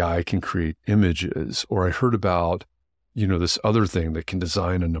AI can create images, or I heard about this other thing that can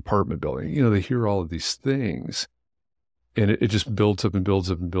design an apartment building. They hear all of these things and it just builds up and builds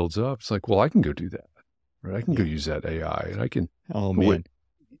up and builds up. It's like, well, I can go do that, right? I can go use that AI and I can. Oh, man.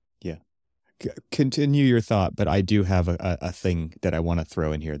 Yeah. Continue your thought, but I do have a thing that I want to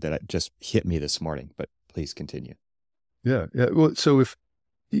throw in here that just hit me this morning, but please continue. Yeah. Yeah. Well, so if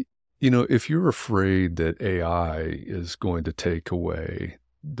you're afraid that AI is going to take away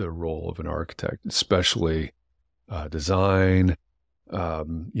the role of an architect, especially design,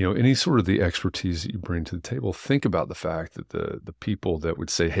 any sort of the expertise that you bring to the table, think about the fact that the people that would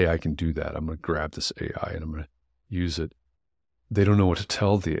say, hey, I can do that. I'm going to grab this AI and I'm going to use it. They don't know what to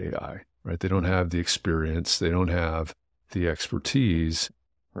tell the AI, right? They don't have the experience. They don't have the expertise.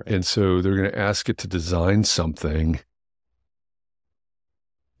 Right. And so they're going to ask it to design something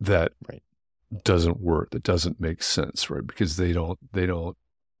that doesn't work, that doesn't make sense, right? Because they don't,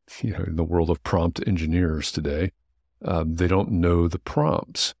 in the world of prompt engineers today, they don't know the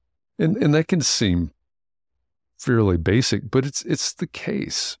prompts, and that can seem fairly basic, but it's the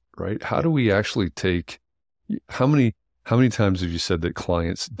case, right? How do we actually how many times have you said that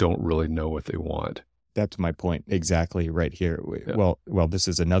clients don't really know what they want? That's my point exactly right here. Yeah. Well, this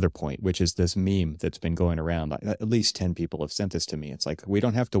is another point, which is this meme that's been going around. At least 10 people have sent this to me. It's like, we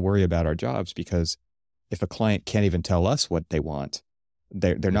don't have to worry about our jobs because if a client can't even tell us what they want,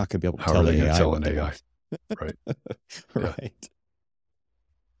 they're not going to be able to tell the AI what they want. Right. Right.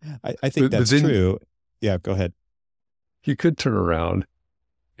 I think that's true. Yeah, go ahead. You could turn around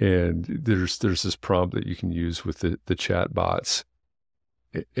and there's this prompt that you can use with the chat bots,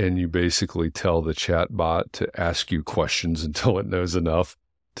 and you basically tell the chat bot to ask you questions until it knows enough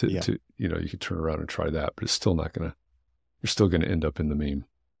to you can turn around and try that, but it's still not going to, you're still going to end up in the meme.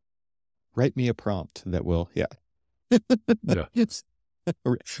 Write me a prompt that will, yeah.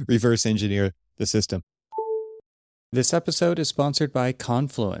 Reverse engineer the system. This episode is sponsored by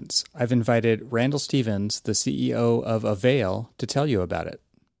Confluence. I've invited Randall Stevens, the CEO of Avail, to tell you about it.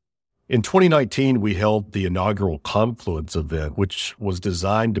 In 2019, we held the inaugural Confluence event, which was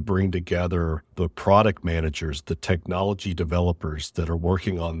designed to bring together the product managers, the technology developers that are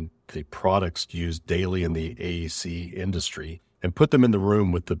working on the products used daily in the AEC industry, and put them in the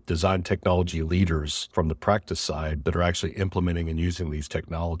room with the design technology leaders from the practice side that are actually implementing and using these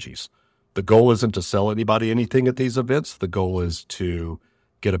technologies. The goal isn't to sell anybody anything at these events. The goal is to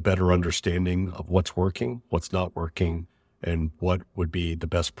get a better understanding of what's working, what's not working, and what would be the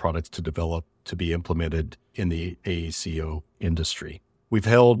best products to develop to be implemented in the AECO industry. We've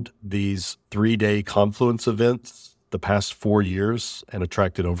held these 3-day Confluence events the past 4 years and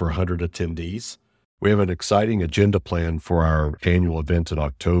attracted over 100 attendees. We have an exciting agenda plan for our annual event in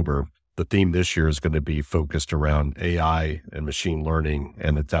October. The theme this year is going to be focused around AI and machine learning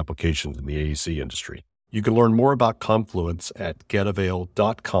and its applications in the AEC industry. You can learn more about Confluence at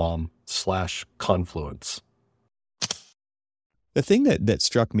getavail.com/confluence. The thing that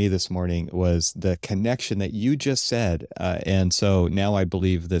struck me this morning was the connection that you just said. And so now I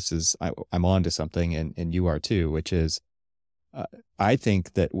believe I'm on to something, and you are too, which is I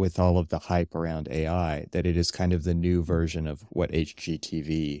think that with all of the hype around AI, that it is kind of the new version of what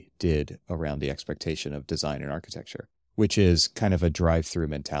HGTV did around the expectation of design and architecture, which is kind of a drive-through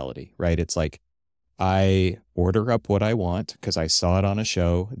mentality, right? It's like, I order up what I want because I saw it on a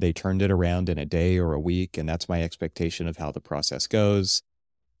show. They turned it around in a day or a week, and that's my expectation of how the process goes.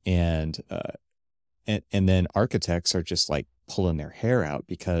 And then architects are just like pulling their hair out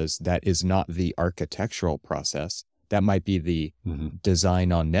because that is not the architectural process. That might be the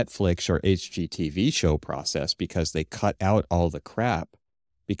design on Netflix or HGTV show process because they cut out all the crap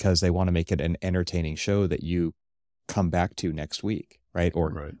because they want to make it an entertaining show that you come back to next week. Right.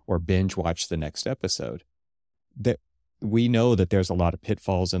 Or binge watch the next episode. That we know that there's a lot of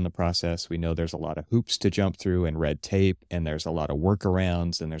pitfalls in the process. We know there's a lot of hoops to jump through and red tape, and there's a lot of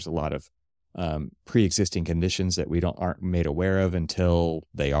workarounds, and there's a lot of pre-existing conditions that we aren't made aware of until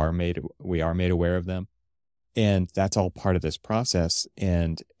we are made aware of them. And that's all part of this process.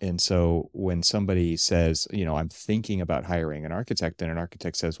 And so when somebody says, I'm thinking about hiring an architect, and an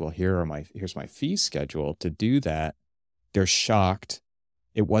architect says, well, here's my fee schedule to do that, they're shocked.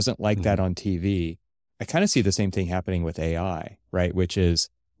 It wasn't like that on TV. I kind of see the same thing happening with AI, right? Which is,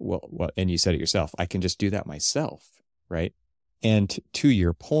 well, and you said it yourself, I can just do that myself, right? And to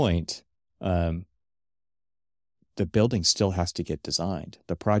your point, the building still has to get designed.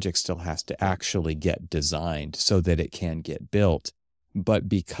 The project still has to actually get designed so that it can get built. But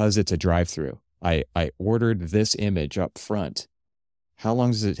because it's a drive-through, I ordered this image up front. How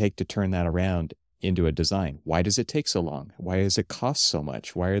long does it take to turn that around into a design? Why does it take so long? Why does it cost so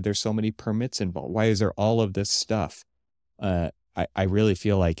much? Why are there so many permits involved? Why is there all of this stuff? I really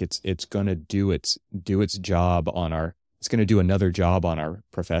feel like it's going to do its job it's going to do another job on our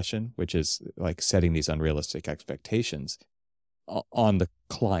profession, which is like setting these unrealistic expectations on the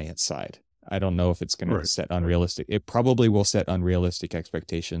client side. I don't know if it's going to set unrealistic. It probably will set unrealistic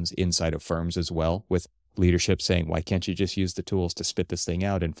expectations inside of firms as well, with leadership saying, why can't you just use the tools to spit this thing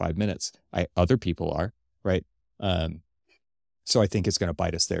out in 5 minutes? Other people are, right? So I think it's going to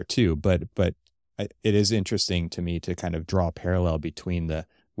bite us there too. But it is interesting to me to kind of draw a parallel between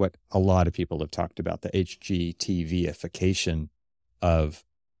what a lot of people have talked about, the HGTV-ification of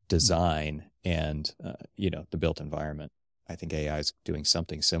design and, the built environment. I think AI is doing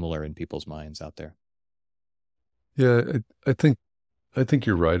something similar in people's minds out there. Yeah, I think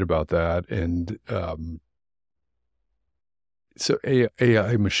you're right about that. And so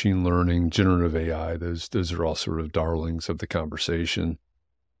AI, machine learning, generative AI, those are all sort of darlings of the conversation,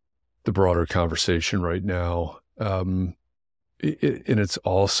 the broader conversation right now. And it's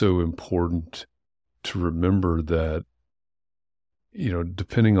also important to remember that,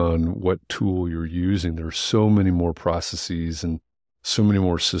 depending on what tool you're using, there's so many more processes and so many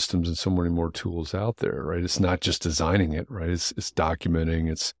more systems and so many more tools out there, right? It's not just designing it, right? It's documenting,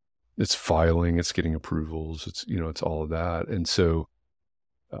 it's filing, it's getting approvals, it's all of that. And so,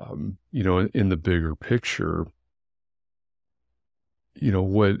 in the bigger picture,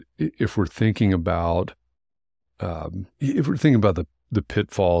 if we're thinking about the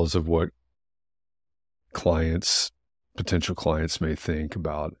pitfalls of what potential clients may think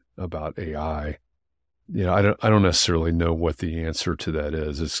about AI, I don't necessarily know what the answer to that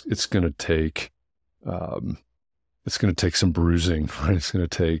is. It's going to take some bruising, right? It's going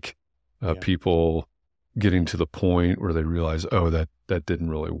to take people getting to the point where they realize, oh, that didn't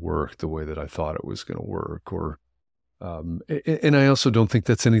really work the way that I thought it was going to work. Or, and I also don't think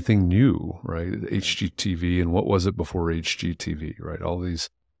that's anything new, right? HGTV, and what was it before HGTV, right? All these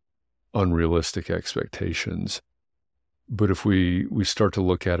unrealistic expectations. But if we start to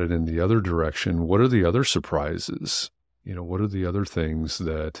look at it in the other direction, what are the other surprises? What are the other things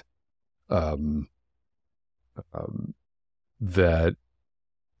that that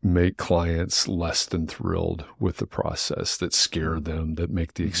make clients less than thrilled with the process, that scare them, that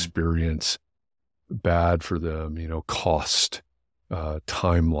make the experience bad for them? Cost,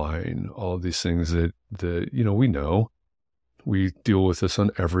 timeline, all of these things that we deal with this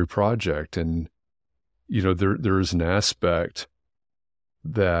on every project. And there is an aspect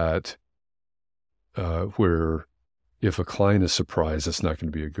that where if a client is surprised, it's not going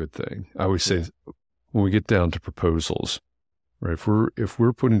to be a good thing. I always say when we get down to proposals, right? If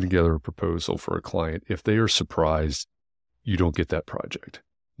we're putting together a proposal for a client, if they are surprised, you don't get that project,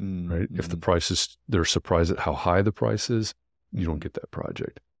 right? If they're surprised at how high the price is, you don't get that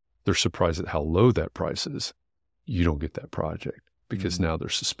project. They're surprised at how low that price is, you don't get that project, because now they're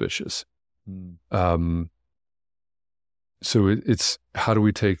suspicious. And So it's how do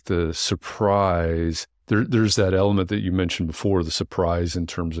we take the surprise? There's that element that you mentioned before, the surprise in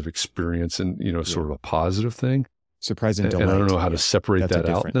terms of experience and, sort of a positive thing. Surprise and delight. And I don't know how to separate That's that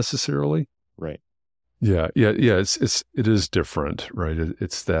out necessarily. Right. Yeah. It is different, right?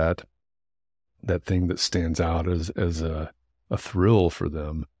 It's that thing that stands out as a thrill for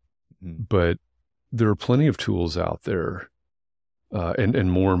them. Mm-hmm. But there are plenty of tools out there,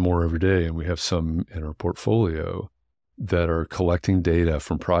 and more every day. And we have some in our portfolio that are collecting data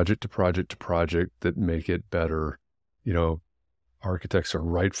from project to project to project that make it better. Architects are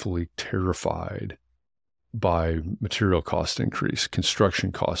rightfully terrified by material cost increase,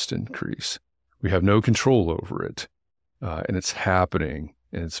 construction cost increase. We have no control over it, and it's happening.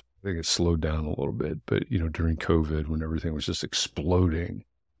 And I think it's slowed down a little bit. But during COVID, when everything was just exploding,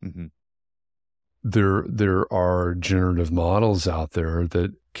 mm-hmm. there are generative models out there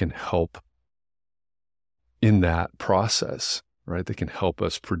that can help in that process, right? They can help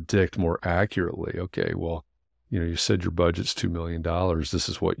us predict more accurately. Okay, well, you said your budget's $2 million. This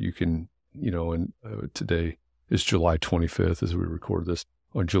is what you can, and today is July 25th as we record this.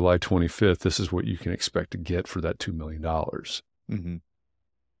 On July 25th, this is what you can expect to get for that $2 million. Mm-hmm.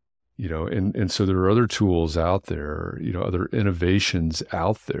 And so there are other tools out there, other innovations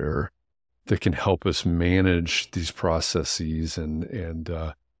out there that can help us manage these processes and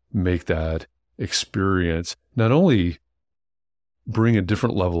make that experience not only bring a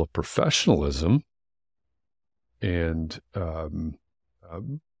different level of professionalism and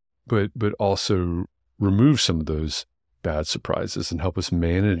but also remove some of those bad surprises and help us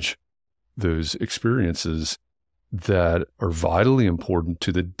manage those experiences that are vitally important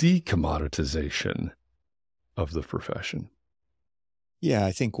to the decommoditization of the profession. Yeah,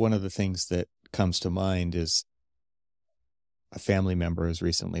 I think one of the things that comes to mind is a family member is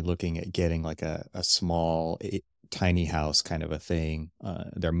recently looking at getting like a small, tiny house kind of a thing.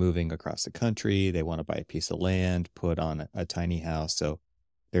 They're moving across the country. They want to buy a piece of land, put on a tiny house. So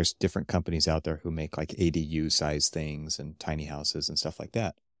there's different companies out there who make like ADU size things and tiny houses and stuff like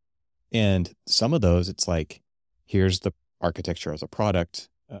that. And some of those, it's like, here's the architecture as a product.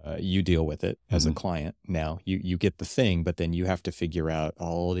 You deal with it as a client. Now you get the thing, but then you have to figure out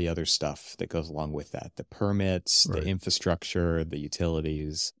all the other stuff that goes along with that. The permits, Right. the infrastructure, the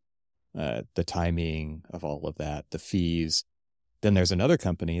utilities, the timing of all of that, the fees. Then there's another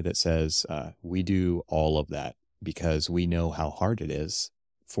company that says, we do all of that because we know how hard it is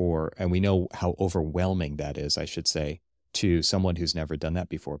and we know how overwhelming that is, I should say, to someone who's never done that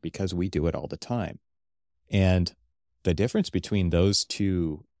before because we do it all the time. And the difference between those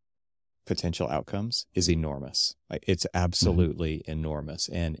two potential outcomes is enormous. Like it's absolutely enormous.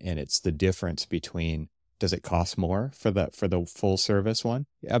 And it's the difference between, does it cost more for the full service one?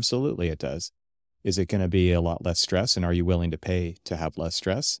 Absolutely it does. Is it going to be a lot less stress? And are you willing to pay to have less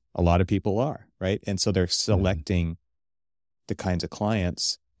stress? A lot of people are, right? And so they're selecting the kinds of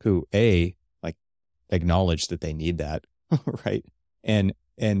clients who like acknowledge that they need that, right? And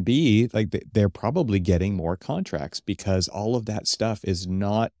B, like they're probably getting more contracts because all of that stuff is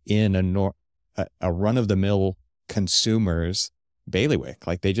not in a run-of-the-mill consumer's bailiwick.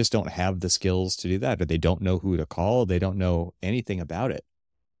 Like they just don't have the skills to do that, or they don't know who to call. They don't know anything about it.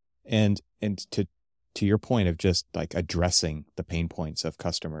 And to your point of just like addressing the pain points of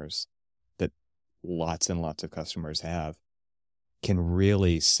customers that lots and lots of customers have can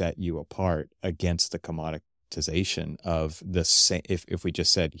really set you apart against the commoditization of the same. If we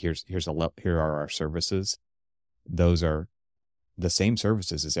just said, here are our services, those are the same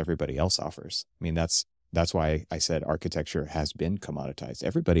services as everybody else offers. I mean, that's why I said architecture has been commoditized.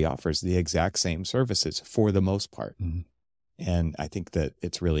 Everybody offers the exact same services for the most part. Mm-hmm. And I think that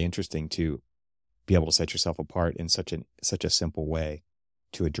it's really interesting to be able to set yourself apart in such a simple way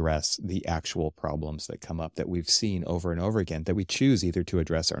to address the actual problems that come up that we've seen over and over again that we choose either to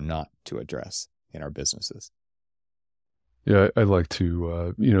address or not to address in our businesses. Yeah, I like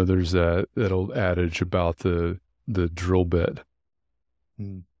to, there's that old adage about the drill bit,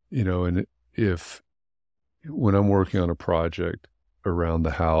 and when I'm working on a project around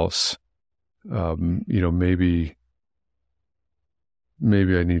the house, maybe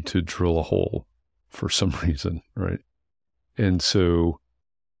I need to drill a hole for some reason, right? And so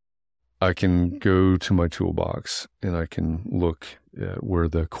I can go to my toolbox and I can look at where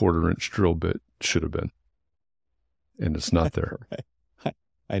the 1/4-inch drill bit should have been. And it's not there. Right.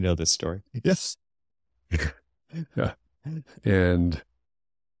 I know this story. Yes. Yeah. And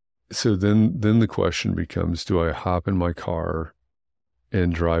so then the question becomes, do I hop in my car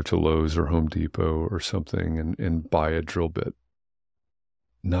and drive to Lowe's or Home Depot or something and buy a drill bit?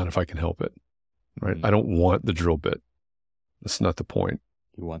 Not if I can help it, right? I don't want the drill bit. That's not the point.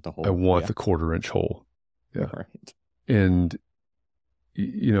 You want the hole. I want the 1/4-inch hole. Yeah. Right. And,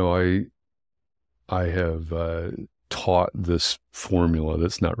 I have taught this formula.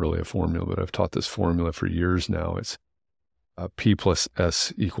 That's not really a formula, but I've taught this formula for years now. It's P plus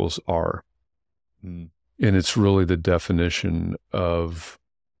S equals R. Mm. And it's really the definition of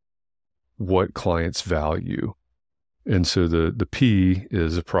what clients value. And so the P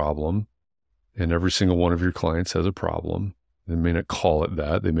is a problem, and every single one of your clients has a problem. They may not call it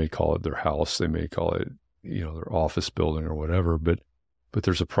that. They may call it their house. They may call it, their office building or whatever, but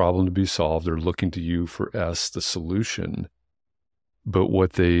there's a problem to be solved. They're looking to you for S, the solution. But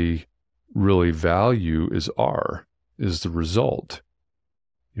what they really value is R, is the result.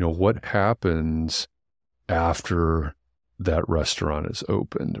 What happens after that restaurant is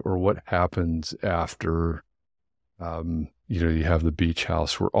opened, or what happens after, you have the beach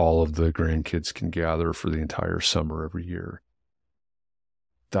house where all of the grandkids can gather for the entire summer every year.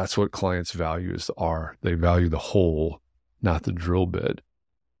 That's what clients value, is the R. They value the hole, not the drill bit.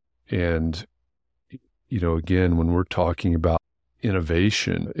 And, again, when we're talking about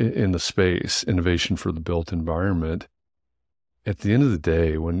innovation in the space, innovation for the built environment, at the end of the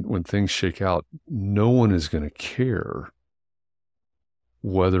day, when things shake out, no one is going to care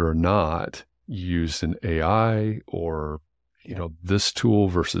whether or not you used an AI or, this tool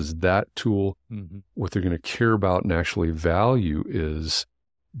versus that tool. Mm-hmm. What they're going to care about and actually value is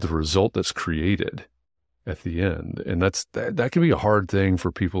the result that's created at the end. And that can be a hard thing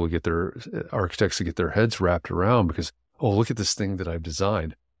for people to get their architects to get their heads wrapped around, because, oh, look at this thing that I've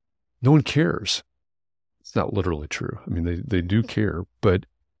designed. No one cares. It's not literally true. I mean, they do care, but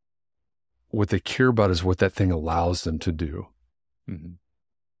what they care about is what that thing allows them to do. Mm-hmm.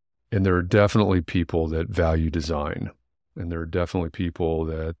 And there are definitely people that value design, and there are definitely people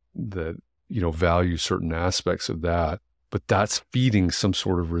that value certain aspects of that, but that's feeding some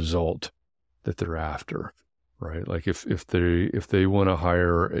sort of result that they're after, right? Like if they want to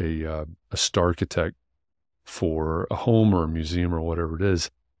hire a starchitect for a home or a museum or whatever it is,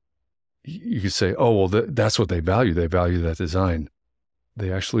 you could say, oh, well, that's what they value. They value that design.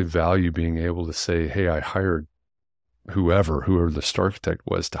 They actually value being able to say, hey, I hired whoever the starchitect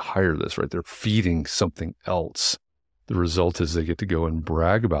was to hire this, right? They're feeding something else. The result is they get to go and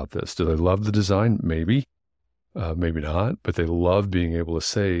brag about this. Do they love the design? Maybe. Maybe not, but they love being able to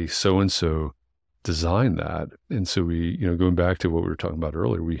say so-and-so designed that. And so we, going back to what we were talking about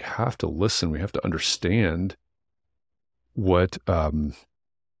earlier, we have to listen. We have to understand what our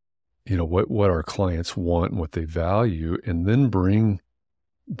clients want and what they value, and then bring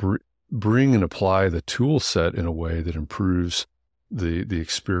and apply the tool set in a way that improves the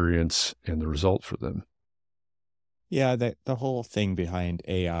experience and the result for them. Yeah, the whole thing behind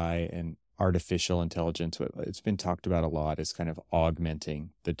AI and artificial intelligence, it's been talked about a lot, is kind of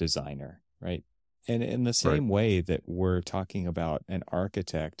augmenting the designer, right? And in the same way that we're talking about an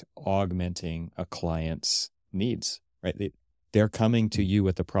architect augmenting a client's needs, right? They're coming to you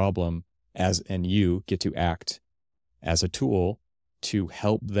with a problem, and you get to act as a tool to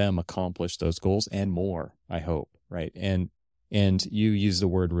help them accomplish those goals and more, I hope, right? And you use the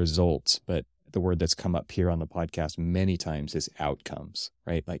word results, but the word that's come up here on the podcast many times is outcomes,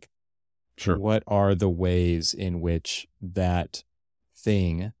 right? Like, sure, what are the ways in which that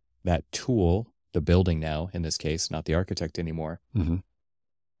thing, that tool, the building now, in this case, not the architect anymore, mm-hmm.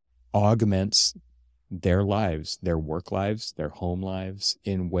 augments their lives, their work lives, their home lives,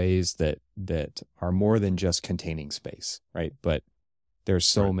 in ways that are more than just containing space, right? But there's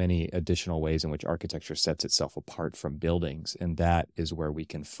so many additional ways in which architecture sets itself apart from buildings, and that is where we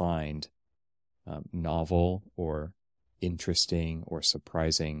can find novel or interesting or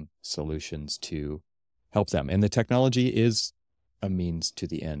surprising solutions to help them. And the technology is a means to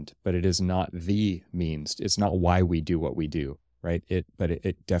the end, but it is not the means. It's not why we do what we do, right? But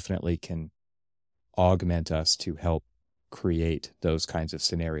it definitely can augment us to help create those kinds of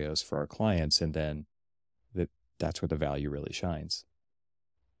scenarios for our clients, and then that's where the value really shines.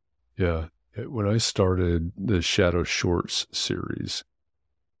 Yeah. When I started the Shadow Shorts series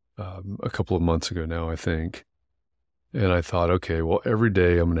a couple of months ago now, I think, and I thought, okay, well, every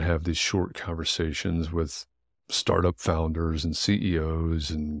day I'm going to have these short conversations with startup founders and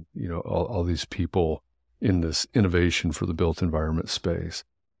CEOs and, all these people in this innovation for the built environment space.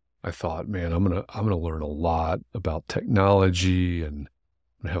 I thought, man, I'm going to learn a lot about technology, and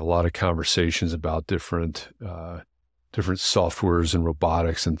I'm going to have a lot of conversations about different softwares and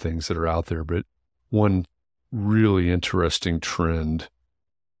robotics and things that are out there. But one really interesting trend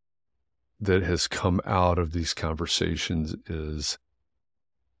that has come out of these conversations is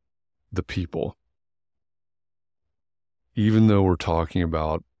the people. even though we're talking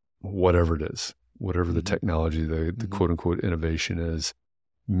about whatever it is, whatever the technology, the quote unquote innovation is,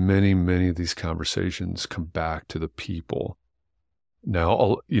 many of these conversations come back to the people.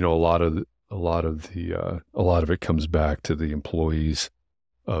 Now, a lot of it comes back to the employees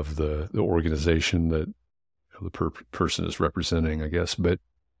of the organization that the person is representing, I guess. But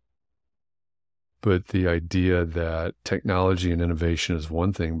the idea that technology and innovation is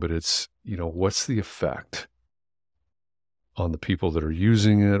one thing, but it's, what's the effect on the people that are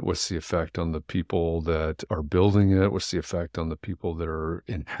using it? What's the effect on the people that are building it? What's the effect on the people that are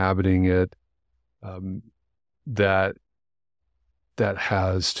inhabiting it? That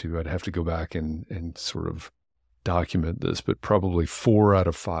has to, I'd have to go back and sort of document this, but probably 4 out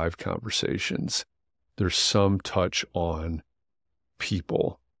of 5 conversations, there's some touch on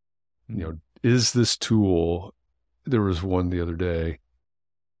people. Is this tool, there was one the other day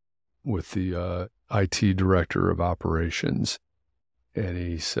with the IT director of operations, and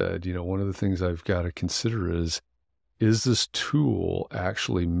he said, one of the things I've got to consider is this tool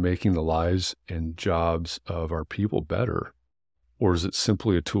actually making the lives and jobs of our people better? Or is it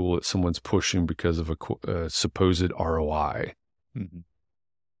simply a tool that someone's pushing because of a supposed ROI? Mm-hmm.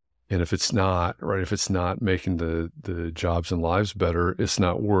 And if it's not, right, if it's not making the jobs and lives better, it's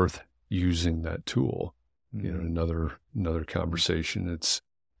not worth using that tool. Mm-hmm. Another conversation, it's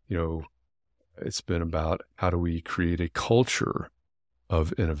been about how do we create a culture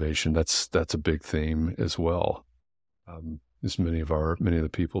of innovation. That's a big theme as well. As many of the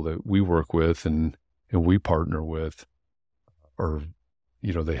people that we work with and we partner with are,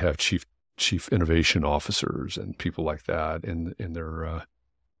 they have chief innovation officers and people like that in their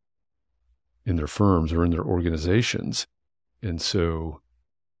firms or in their organizations. And so,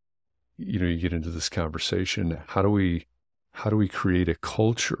 you get into this conversation, how do we create a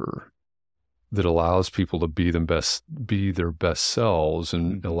culture that allows people to be their best selves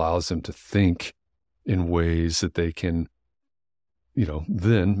and allows them to think in ways that they can,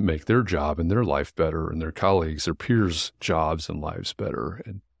 then make their job and their life better and their colleagues, their peers' jobs and lives better.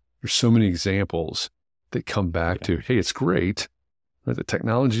 And there's so many examples that come back to, hey, it's great, right? The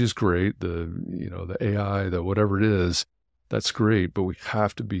technology is great. The AI, the whatever it is, that's great. But we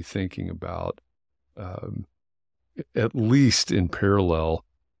have to be thinking about, at least in parallel,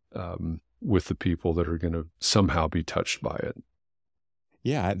 with the people that are going to somehow be touched by it.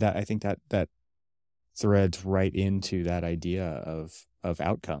 Yeah, I think that threads right into that idea of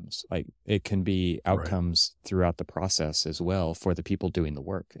outcomes. Like, it can be outcomes throughout the process as well for the people doing the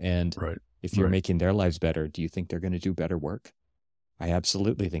work. And if you're making their lives better, do you think they're going to do better work? I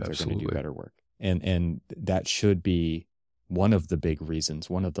absolutely think they're going to do better work. And that should be one of the big reasons,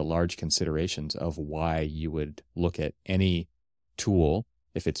 one of the large considerations of why you would look at any tool,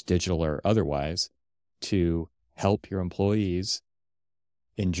 if it's digital or otherwise, to help your employees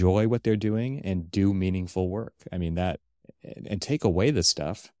enjoy what they're doing and do meaningful work. I mean, and take away the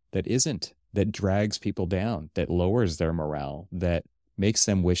stuff that drags people down, that lowers their morale, that makes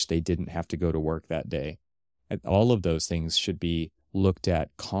them wish they didn't have to go to work that day. And all of those things should be looked at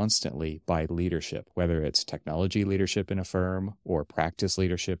constantly by leadership, whether it's technology leadership in a firm or practice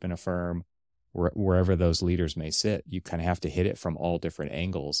leadership in a firm, wherever those leaders may sit. You kind of have to hit it from all different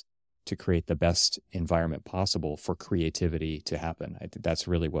angles to create the best environment possible for creativity to happen. I think that's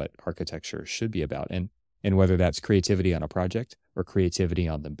really what architecture should be about. And whether that's creativity on a project or creativity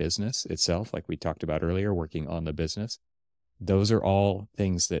on the business itself, like we talked about earlier, working on the business, those are all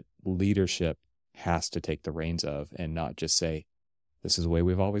things that leadership has to take the reins of and not just say, this is the way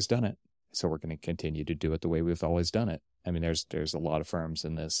we've always done it, so we're going to continue to do it the way we've always done it. I mean, there's a lot of firms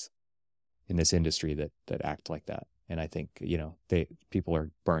in this industry that act like that. And I think, people are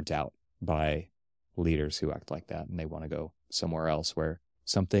burnt out by leaders who act like that, and they want to go somewhere else where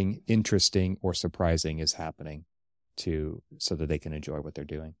something interesting or surprising is happening so that they can enjoy what they're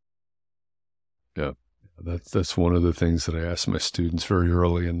doing. Yeah. That's one of the things that I ask my students very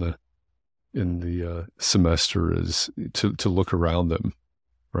early in the semester is to look around them,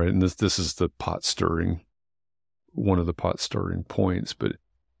 right? And this is the pot stirring, one of the pot stirring points, but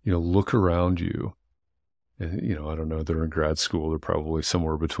look around you. And, I don't know, they're in grad school, they're probably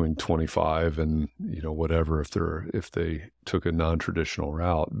somewhere between 25 and, whatever, if they took a non-traditional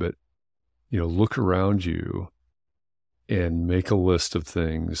route, but, look around you and make a list of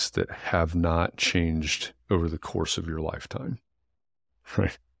things that have not changed over the course of your lifetime,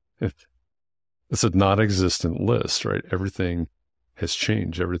 right? It's a non-existent list, right? Everything has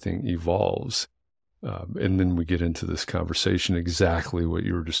changed, everything evolves. And then we get into this conversation, exactly what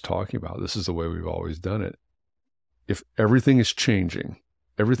you were just talking about. This is the way we've always done it. If everything is changing,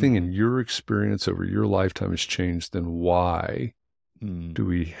 everything in your experience over your lifetime has changed, then why do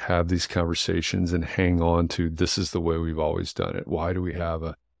we have these conversations and hang on to this is the way we've always done it? Why do we have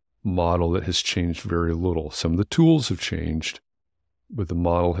a model that has changed very little? Some of the tools have changed, but the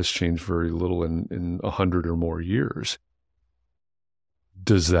model has changed very little in 100 or more years.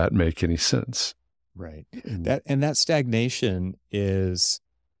 Does that make any sense? Right. That stagnation it's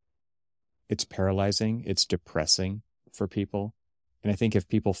paralyzing, it's depressing for people. And I think if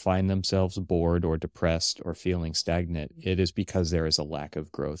people find themselves bored or depressed or feeling stagnant, it is because there is a lack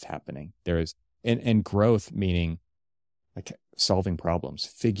of growth happening. There is, and growth meaning like solving problems,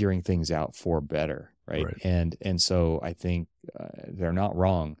 figuring things out for better, right? And so I think they're not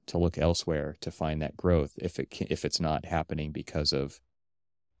wrong to look elsewhere to find that growth if it's not happening because of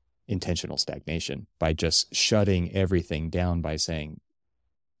intentional stagnation, by just shutting everything down by saying,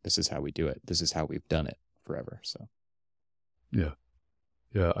 this is how we do it. This is how we've done it forever. So, yeah.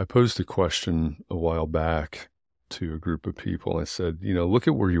 I posed a question a while back to a group of people. I said, look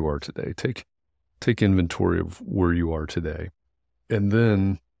at where you are today. Take inventory of where you are today. And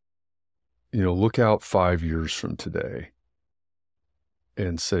then, look out 5 years from today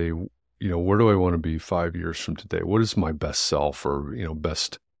and say, where do I want to be 5 years from today? What does my best self or,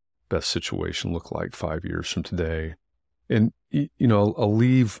 best situation look like 5 years from today? And, I'll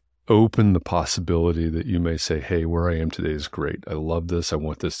leave open the possibility that you may say, hey, where I am today is great. I love this. I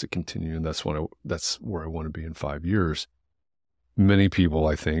want this to continue. And that's where I want to be in 5 years. Many people,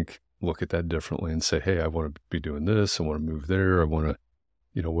 I think, look at that differently and say, hey, I want to be doing this. I want to move there. I want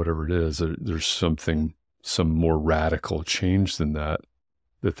to, whatever it is, there's some more radical change than that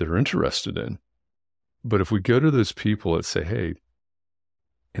they're interested in. But if we go to those people that say, hey,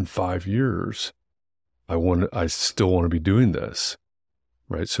 in 5 years, I still want to be doing this.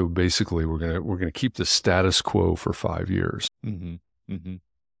 Right. So basically we're going to keep the status quo for 5 years. Mm-hmm. Mm-hmm.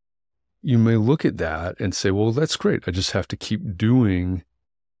 You may look at that and say, well, that's great. I just have to keep doing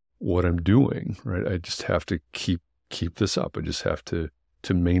what I'm doing. Right. I just have to keep this up. I just have to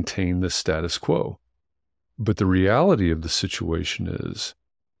maintain the status quo. But the reality of the situation is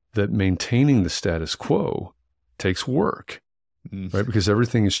that maintaining the status quo takes work. Right. Because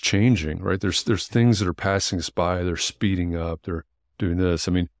everything is changing. Right. There's things that are passing us by. They're speeding up. They're doing this.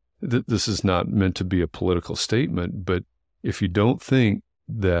 I mean, this is not meant to be a political statement, but if you don't think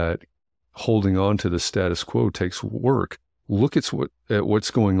that holding on to the status quo takes work, look at what's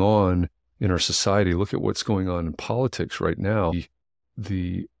going on in our society. Look at what's going on in politics right now.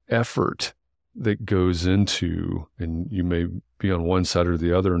 The effort that goes into, and you may be on one side or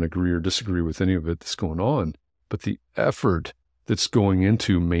the other and agree or disagree with any of it that's going on, but the effort that's going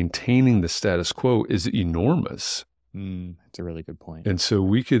into maintaining the status quo is enormous. That's a really good point. And so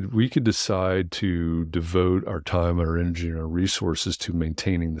we could decide to devote our time, our energy, and our resources to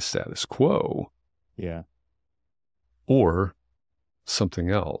maintaining the status quo. Yeah. Or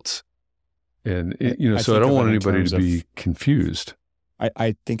something else. And, so I don't want anybody to be confused.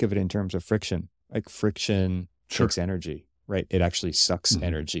 I think of it in terms of friction. Like friction takes energy, right? It actually sucks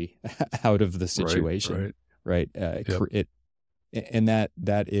energy out of the situation, right? And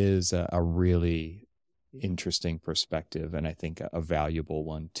that is a really interesting perspective, and I think a valuable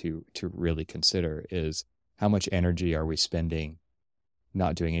one to really consider is how much energy are we spending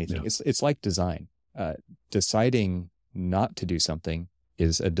not doing anything. It's like design. Deciding not to do something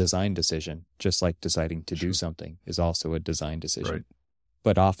is a design decision, just like deciding to do something is also a design decision. Right.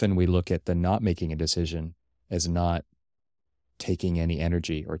 But often we look at the not making a decision as not taking any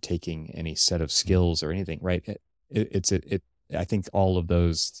energy or taking any set of skills or anything, right? I think all of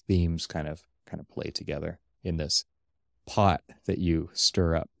those themes kind of play together in this pot that you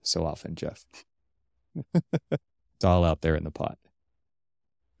stir up so often, Jeff. It's all out there in the pot.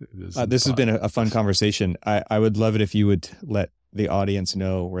 This has been a fun conversation. I would love it if you would let the audience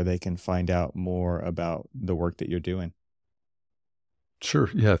know where they can find out more about the work that you're doing.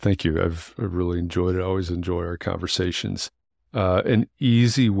 Sure. Yeah. Thank you. I've really enjoyed it. I always enjoy our conversations. An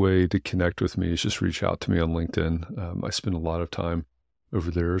easy way to connect with me is just reach out to me on LinkedIn. I spend a lot of time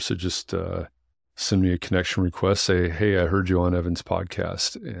over there. So just send me a connection request. Say, hey, I heard you on Evan's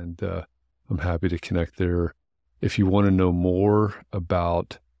podcast, and I'm happy to connect there. If you want to know more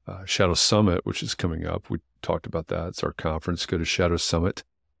about Shadow Summit, which is coming up, we talked about that. It's our conference. Go to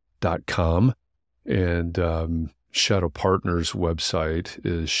shadowsummit.com. And Shadow Partners website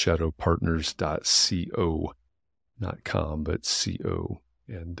is shadowpartners.co, not com, but co.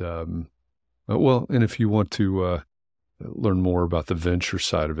 And, and if you want to learn more about the venture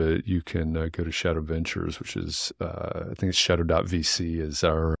side of it, you can go to Shadow Ventures, which is, I think it's shadow.vc is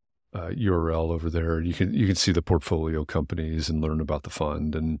our URL over there. You can see the portfolio companies and learn about the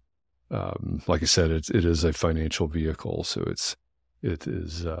fund. And like I said, it is a financial vehicle, so it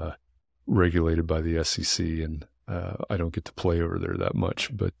is regulated by the SEC, and I don't get to play over there that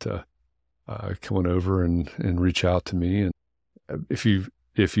much. But come on over and reach out to me. And if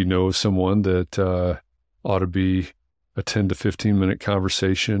you know of someone that ought to be a 10 to 15 minute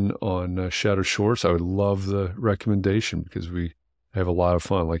conversation on shadow shorts, I would love the recommendation, because we have a lot of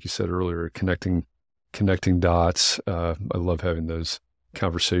fun, like you said earlier, connecting dots. I love having those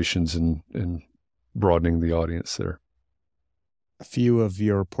conversations and broadening the audience there. A few of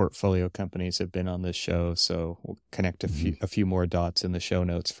your portfolio companies have been on this show, so we'll connect a few more dots in the show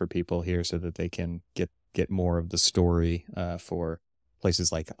notes for people here, so that they can get more of the story for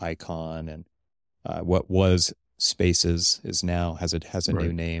places like Icon, and what was Spaces is now has a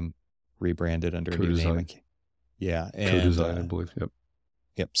new name, rebranded under a new name. Yeah, and Co-Design, I believe.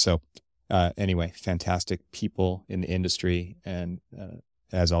 Yep. So anyway, fantastic people in the industry, and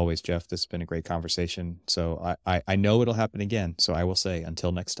as always, Jeff, this has been a great conversation. So I know it'll happen again. So I will say,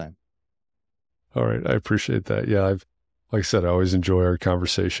 until next time. All right, I appreciate that. Yeah, like I said, I always enjoy our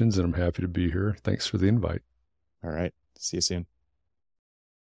conversations, and I'm happy to be here. Thanks for the invite. All right, see you soon.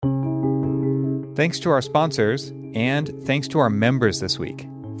 Thanks to our sponsors, and thanks to our members this week.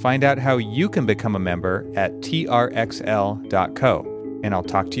 Find out how you can become a member at trxl.co, and I'll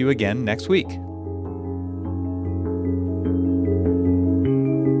talk to you again next week.